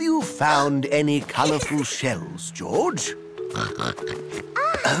 Have you found any colourful shells, George?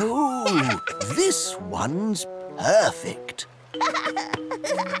 Oh, this one's perfect.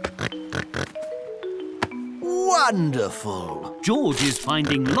 Wonderful. George is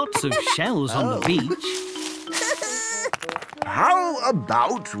finding lots of shells on the beach. How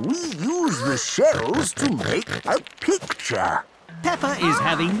about we use the shells to make a picture? Peppa is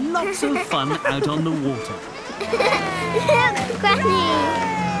having lots of fun out on the water. Look, Granny.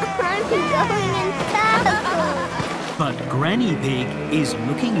 I'm going in circles. But Granny Pig is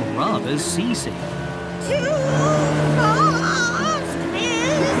looking rather seasick. Too fast,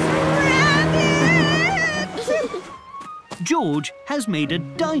 Miss Rabbit! George has made a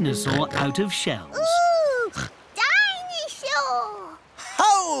dinosaur out of shells. Ooh, dinosaur!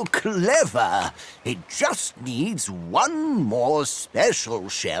 How clever! It just needs one more special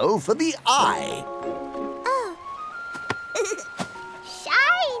shell for the eye. Oh.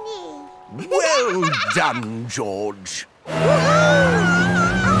 Shiny! Well done, George.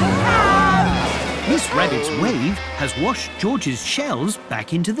 Miss Rabbit's wave has washed George's shells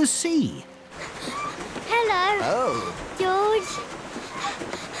back into the sea. Hello, Oh. George.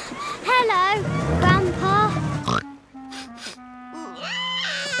 Hello, Grandpa.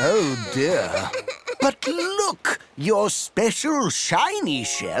 Oh, dear. But look, your special shiny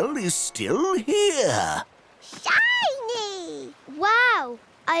shell is still here. Shiny! Wow,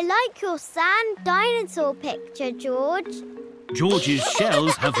 I like your sand dinosaur picture, George. George's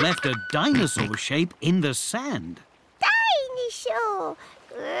shells have left a dinosaur shape in the sand. Dinosaur!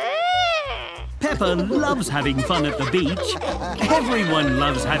 Peppa loves having fun at the beach. Everyone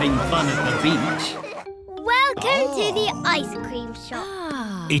loves having fun at the beach. Welcome to the ice cream shop.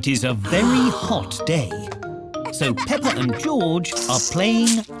 It is a very hot day. So Peppa and George are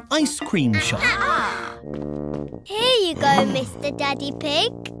playing ice cream shop. Here you go, Mr. Daddy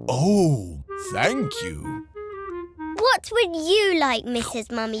Pig. Oh, thank you. What would you like, Mrs.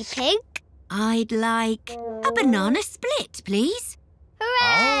 Mummy Pig? I'd like a banana split, please.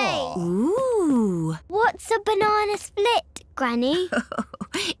 Hooray! Ooh. What's a banana split, Granny?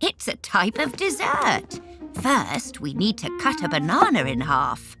 It's a type of dessert. First, we need to cut a banana in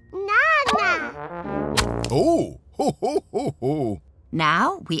half. Nana! Oh, ho, ho, ho, ho.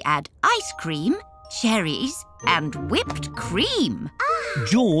 Now we add ice cream, cherries and whipped cream.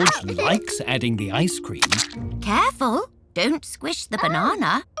 George likes adding the ice cream. Careful, don't squish the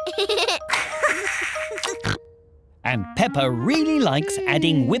banana. And Peppa really likes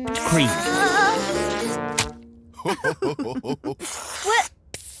adding whipped cream. Whipped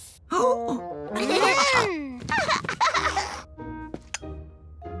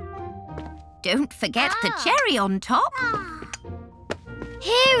don't forget the cherry on top.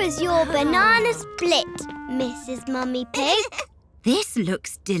 Here is your banana split, Mrs. Mummy Pig. This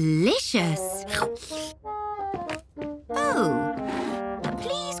looks delicious. Oh,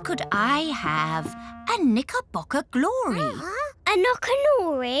 please could I have a Knickerbocker Glory? A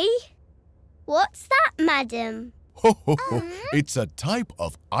knockanori? What's that, madam? Ho, ho, ho. It's a type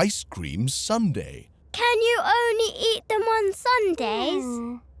of ice cream sundae. Can you only eat them on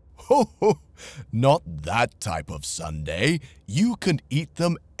Sundays? Ho, ho. Not that type of sundae. You can eat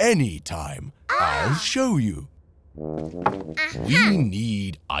them any time. I'll show you. We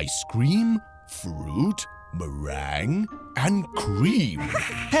need ice cream, fruit, meringue and cream.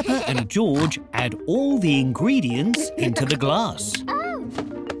 Peppa and George add all the ingredients into the glass.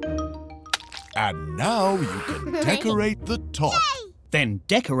 And now you can decorate the top. Then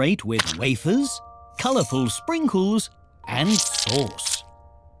decorate with wafers, colourful sprinkles and sauce.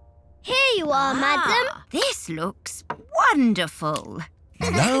 Here you are, madam. This looks wonderful.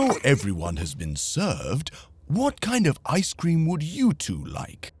 Now everyone has been served, what kind of ice cream would you two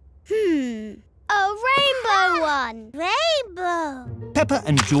like? A rainbow one. Rainbow. Peppa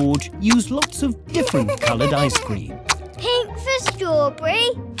and George use lots of different coloured ice cream. Pink for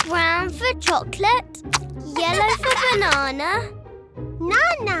strawberry, brown for chocolate, yellow for banana.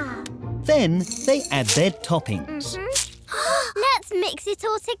 Nana. Then they add their toppings. Let's mix it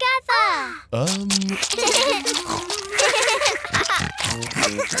all together. Oh.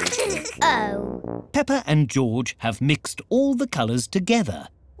 Peppa and George have mixed all the colours together.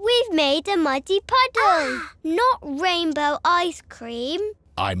 We've made a muddy puddle, not rainbow ice cream.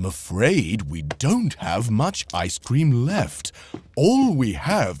 I'm afraid we don't have much ice cream left. All we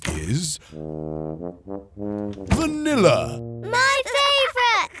have is vanilla. My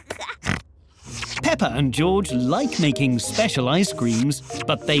favourite! Peppa and George like making special ice creams,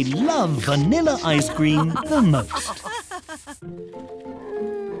 but they love vanilla ice cream the most.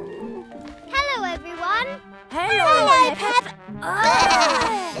 Hello, everyone. Hello, Peppa.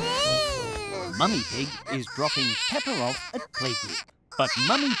 Mummy Pig is dropping Peppa off at playgroup. But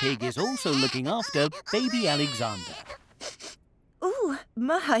Mummy Pig is also looking after baby Alexander. Ooh,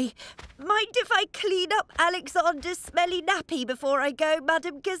 my. Mind if I clean up Alexander's smelly nappy before I go,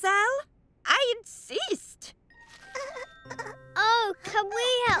 Madam Gazelle? I insist. Oh, can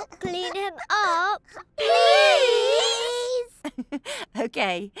we help clean him up? Please!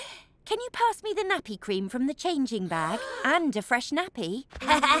 OK. Can you pass me the nappy cream from the changing bag and a fresh nappy?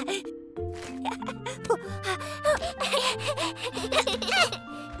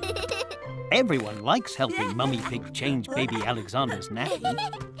 Everyone likes helping Mummy Pig change baby Alexander's nappy.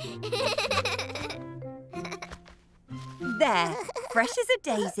 There, fresh as a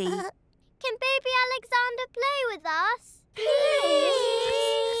daisy. Can baby Alexander play with us? Please!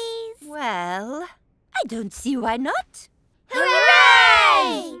 Well, I don't see why not.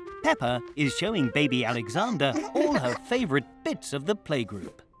 Hooray! Peppa is showing baby Alexander all her favourite bits of the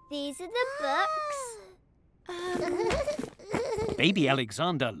playgroup. These are the books. Baby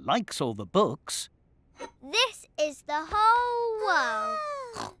Alexander likes all the books. This is the whole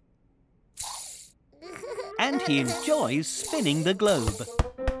world. And he enjoys spinning the globe.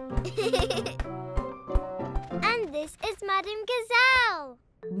 And this is Madame Gazelle.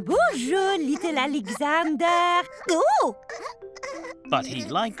 Bonjour, little Alexander. Oh! But he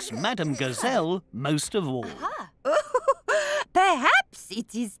likes Madame Gazelle most of all. Perhaps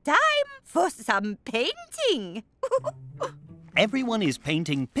it is time for some painting. Everyone is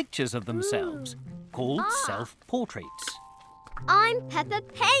painting pictures of themselves, called self-portraits. I'm Peppa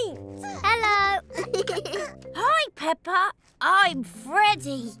Paint. Hello. Hi, Peppa. I'm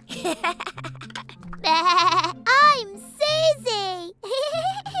Freddy. I'm Susie.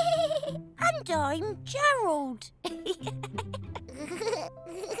 And I'm Gerald.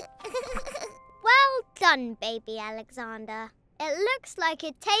 Well done, baby Alexander. It looks like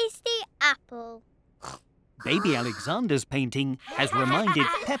a tasty apple. Baby Alexander's painting has reminded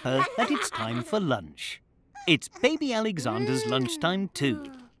Peppa that it's time for lunch. It's baby Alexander's lunchtime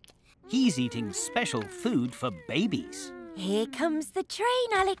too. He's eating special food for babies. Here comes the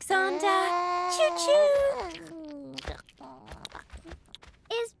train, Alexander. Choo-choo.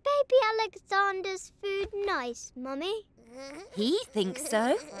 Is baby Alexander's food nice, Mummy? He thinks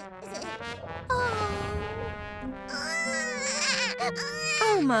so.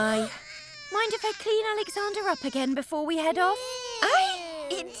 Oh, my. Mind if I clean Alexander up again before we head off? I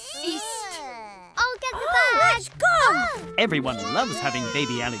insist. I'll get the bag. Let's go. Everyone loves having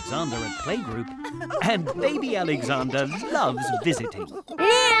baby Alexander at playgroup, and baby Alexander loves visiting.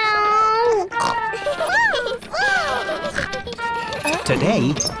 Meow.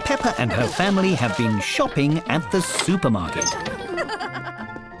 Today, Peppa and her family have been shopping at the supermarket.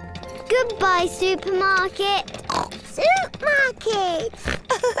 Goodbye, supermarket. Supermarket!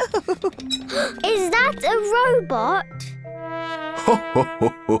 Is that a robot? Ho, ho,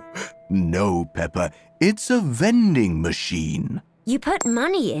 ho, ho. No, Peppa, it's a vending machine. You put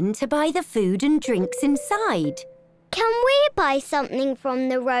money in to buy the food and drinks inside. Can we buy something from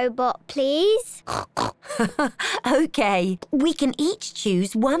the robot, please? OK, we can each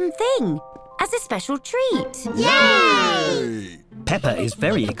choose one thing as a special treat. Yay! Peppa is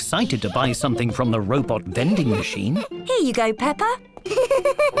very excited to buy something from the robot vending machine. Here you go, Peppa.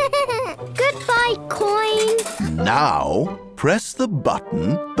 Goodbye, coin. Now, press the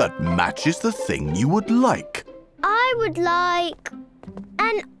button that matches the thing you would like. I would like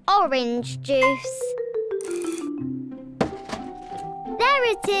an orange juice. There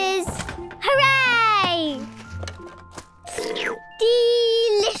it is. Hooray!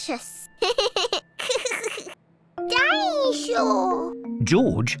 Delicious. Dinosaur!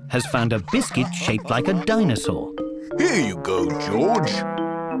 George has found a biscuit shaped like a dinosaur. Here you go, George.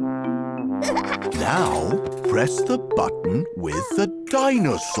 Now, press the button with the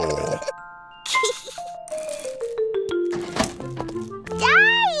dinosaur.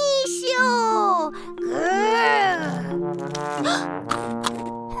 Dinosaur!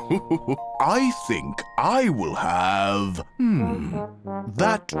 I think I will have,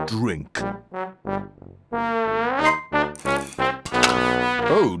 that drink.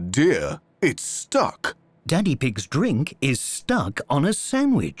 Oh dear, it's stuck. Daddy Pig's drink is stuck on a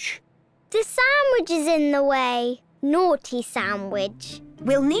sandwich. The sandwich is in the way. Naughty sandwich.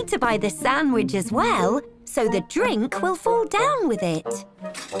 We'll need to buy the sandwich as well, so the drink will fall down with it.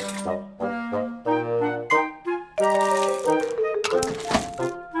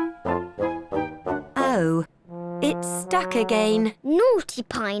 Oh, it's stuck again. Naughty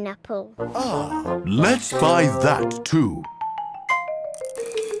pineapple. Let's buy that too.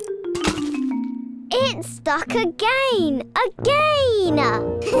 It's stuck again. Again.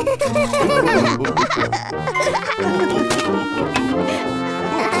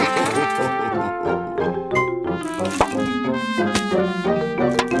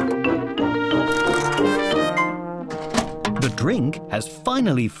 The drink has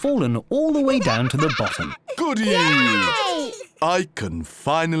finally fallen all the way down to the bottom. Goody! Yay! I can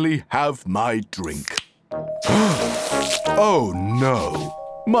finally have my drink. Oh no!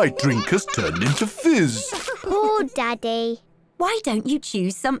 My drink has turned into fizz. Poor Daddy. Why don't you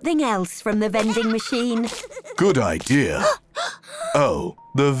choose something else from the vending machine? Good idea. Oh,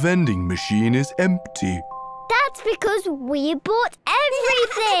 the vending machine is empty. That's because we bought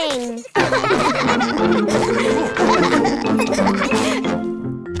everything.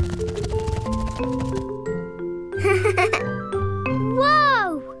 Whoa!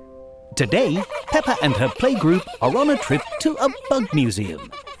 Today, Peppa and her playgroup are on a trip to a bug museum.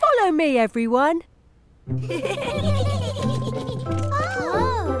 Follow me, everyone. Squeak!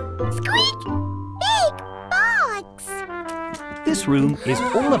 Big bugs! This room is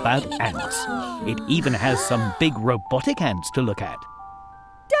all about ants. It even has some big robotic ants to look at.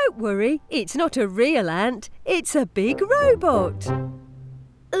 Don't worry, it's not a real ant. It's a big robot.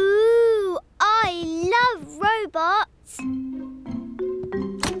 Ooh, I love robots.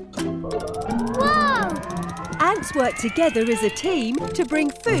 Whoa! Ants work together as a team to bring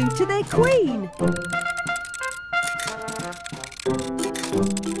food to their queen.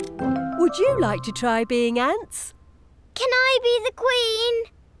 Would you like to try being ants? Can I be the queen?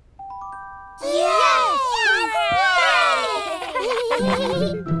 Yes!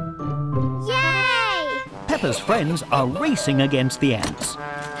 Yay! Peppa's friends are racing against the ants.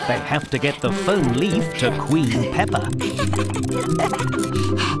 They have to get the foam leaf to Queen Peppa.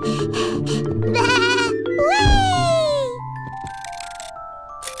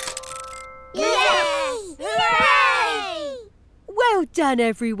 Yes! Hooray! Well done,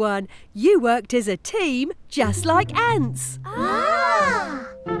 everyone. You worked as a team, just like ants.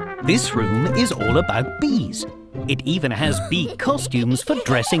 This room is all about bees. It even has bee costumes for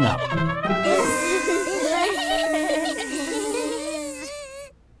dressing up.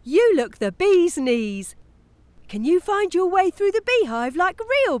 You look the bee's knees. Can you find your way through the beehive like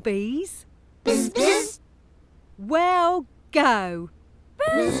real bees? Well, go.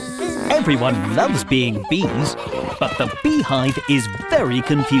 Everyone loves being bees, but the beehive is very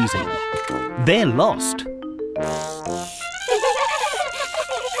confusing. They're lost.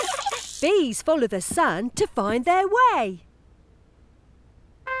 Bees follow the sun to find their way.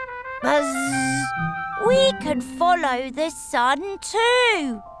 Buzz! We can follow the sun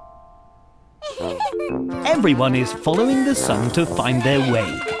too. Everyone is following the sun to find their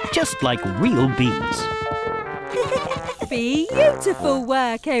way, just like real bees. Beautiful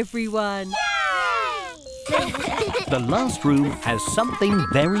work, everyone. The last room has something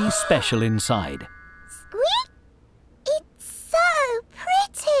very special inside. Squeak! It's so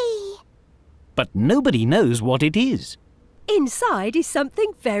pretty. But nobody knows what it is. Inside is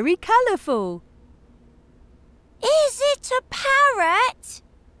something very colourful. Is it a parrot?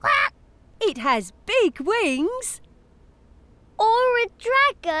 Quack! It has big wings. Or a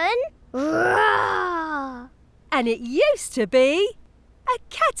dragon? Roar! And it used to be a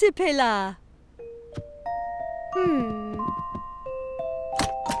caterpillar.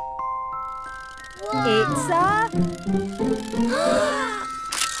 It's a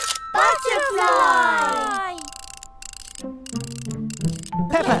Butterfly!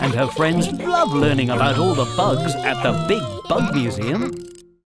 Peppa and her friends love learning about all the bugs at the Big Bug Museum.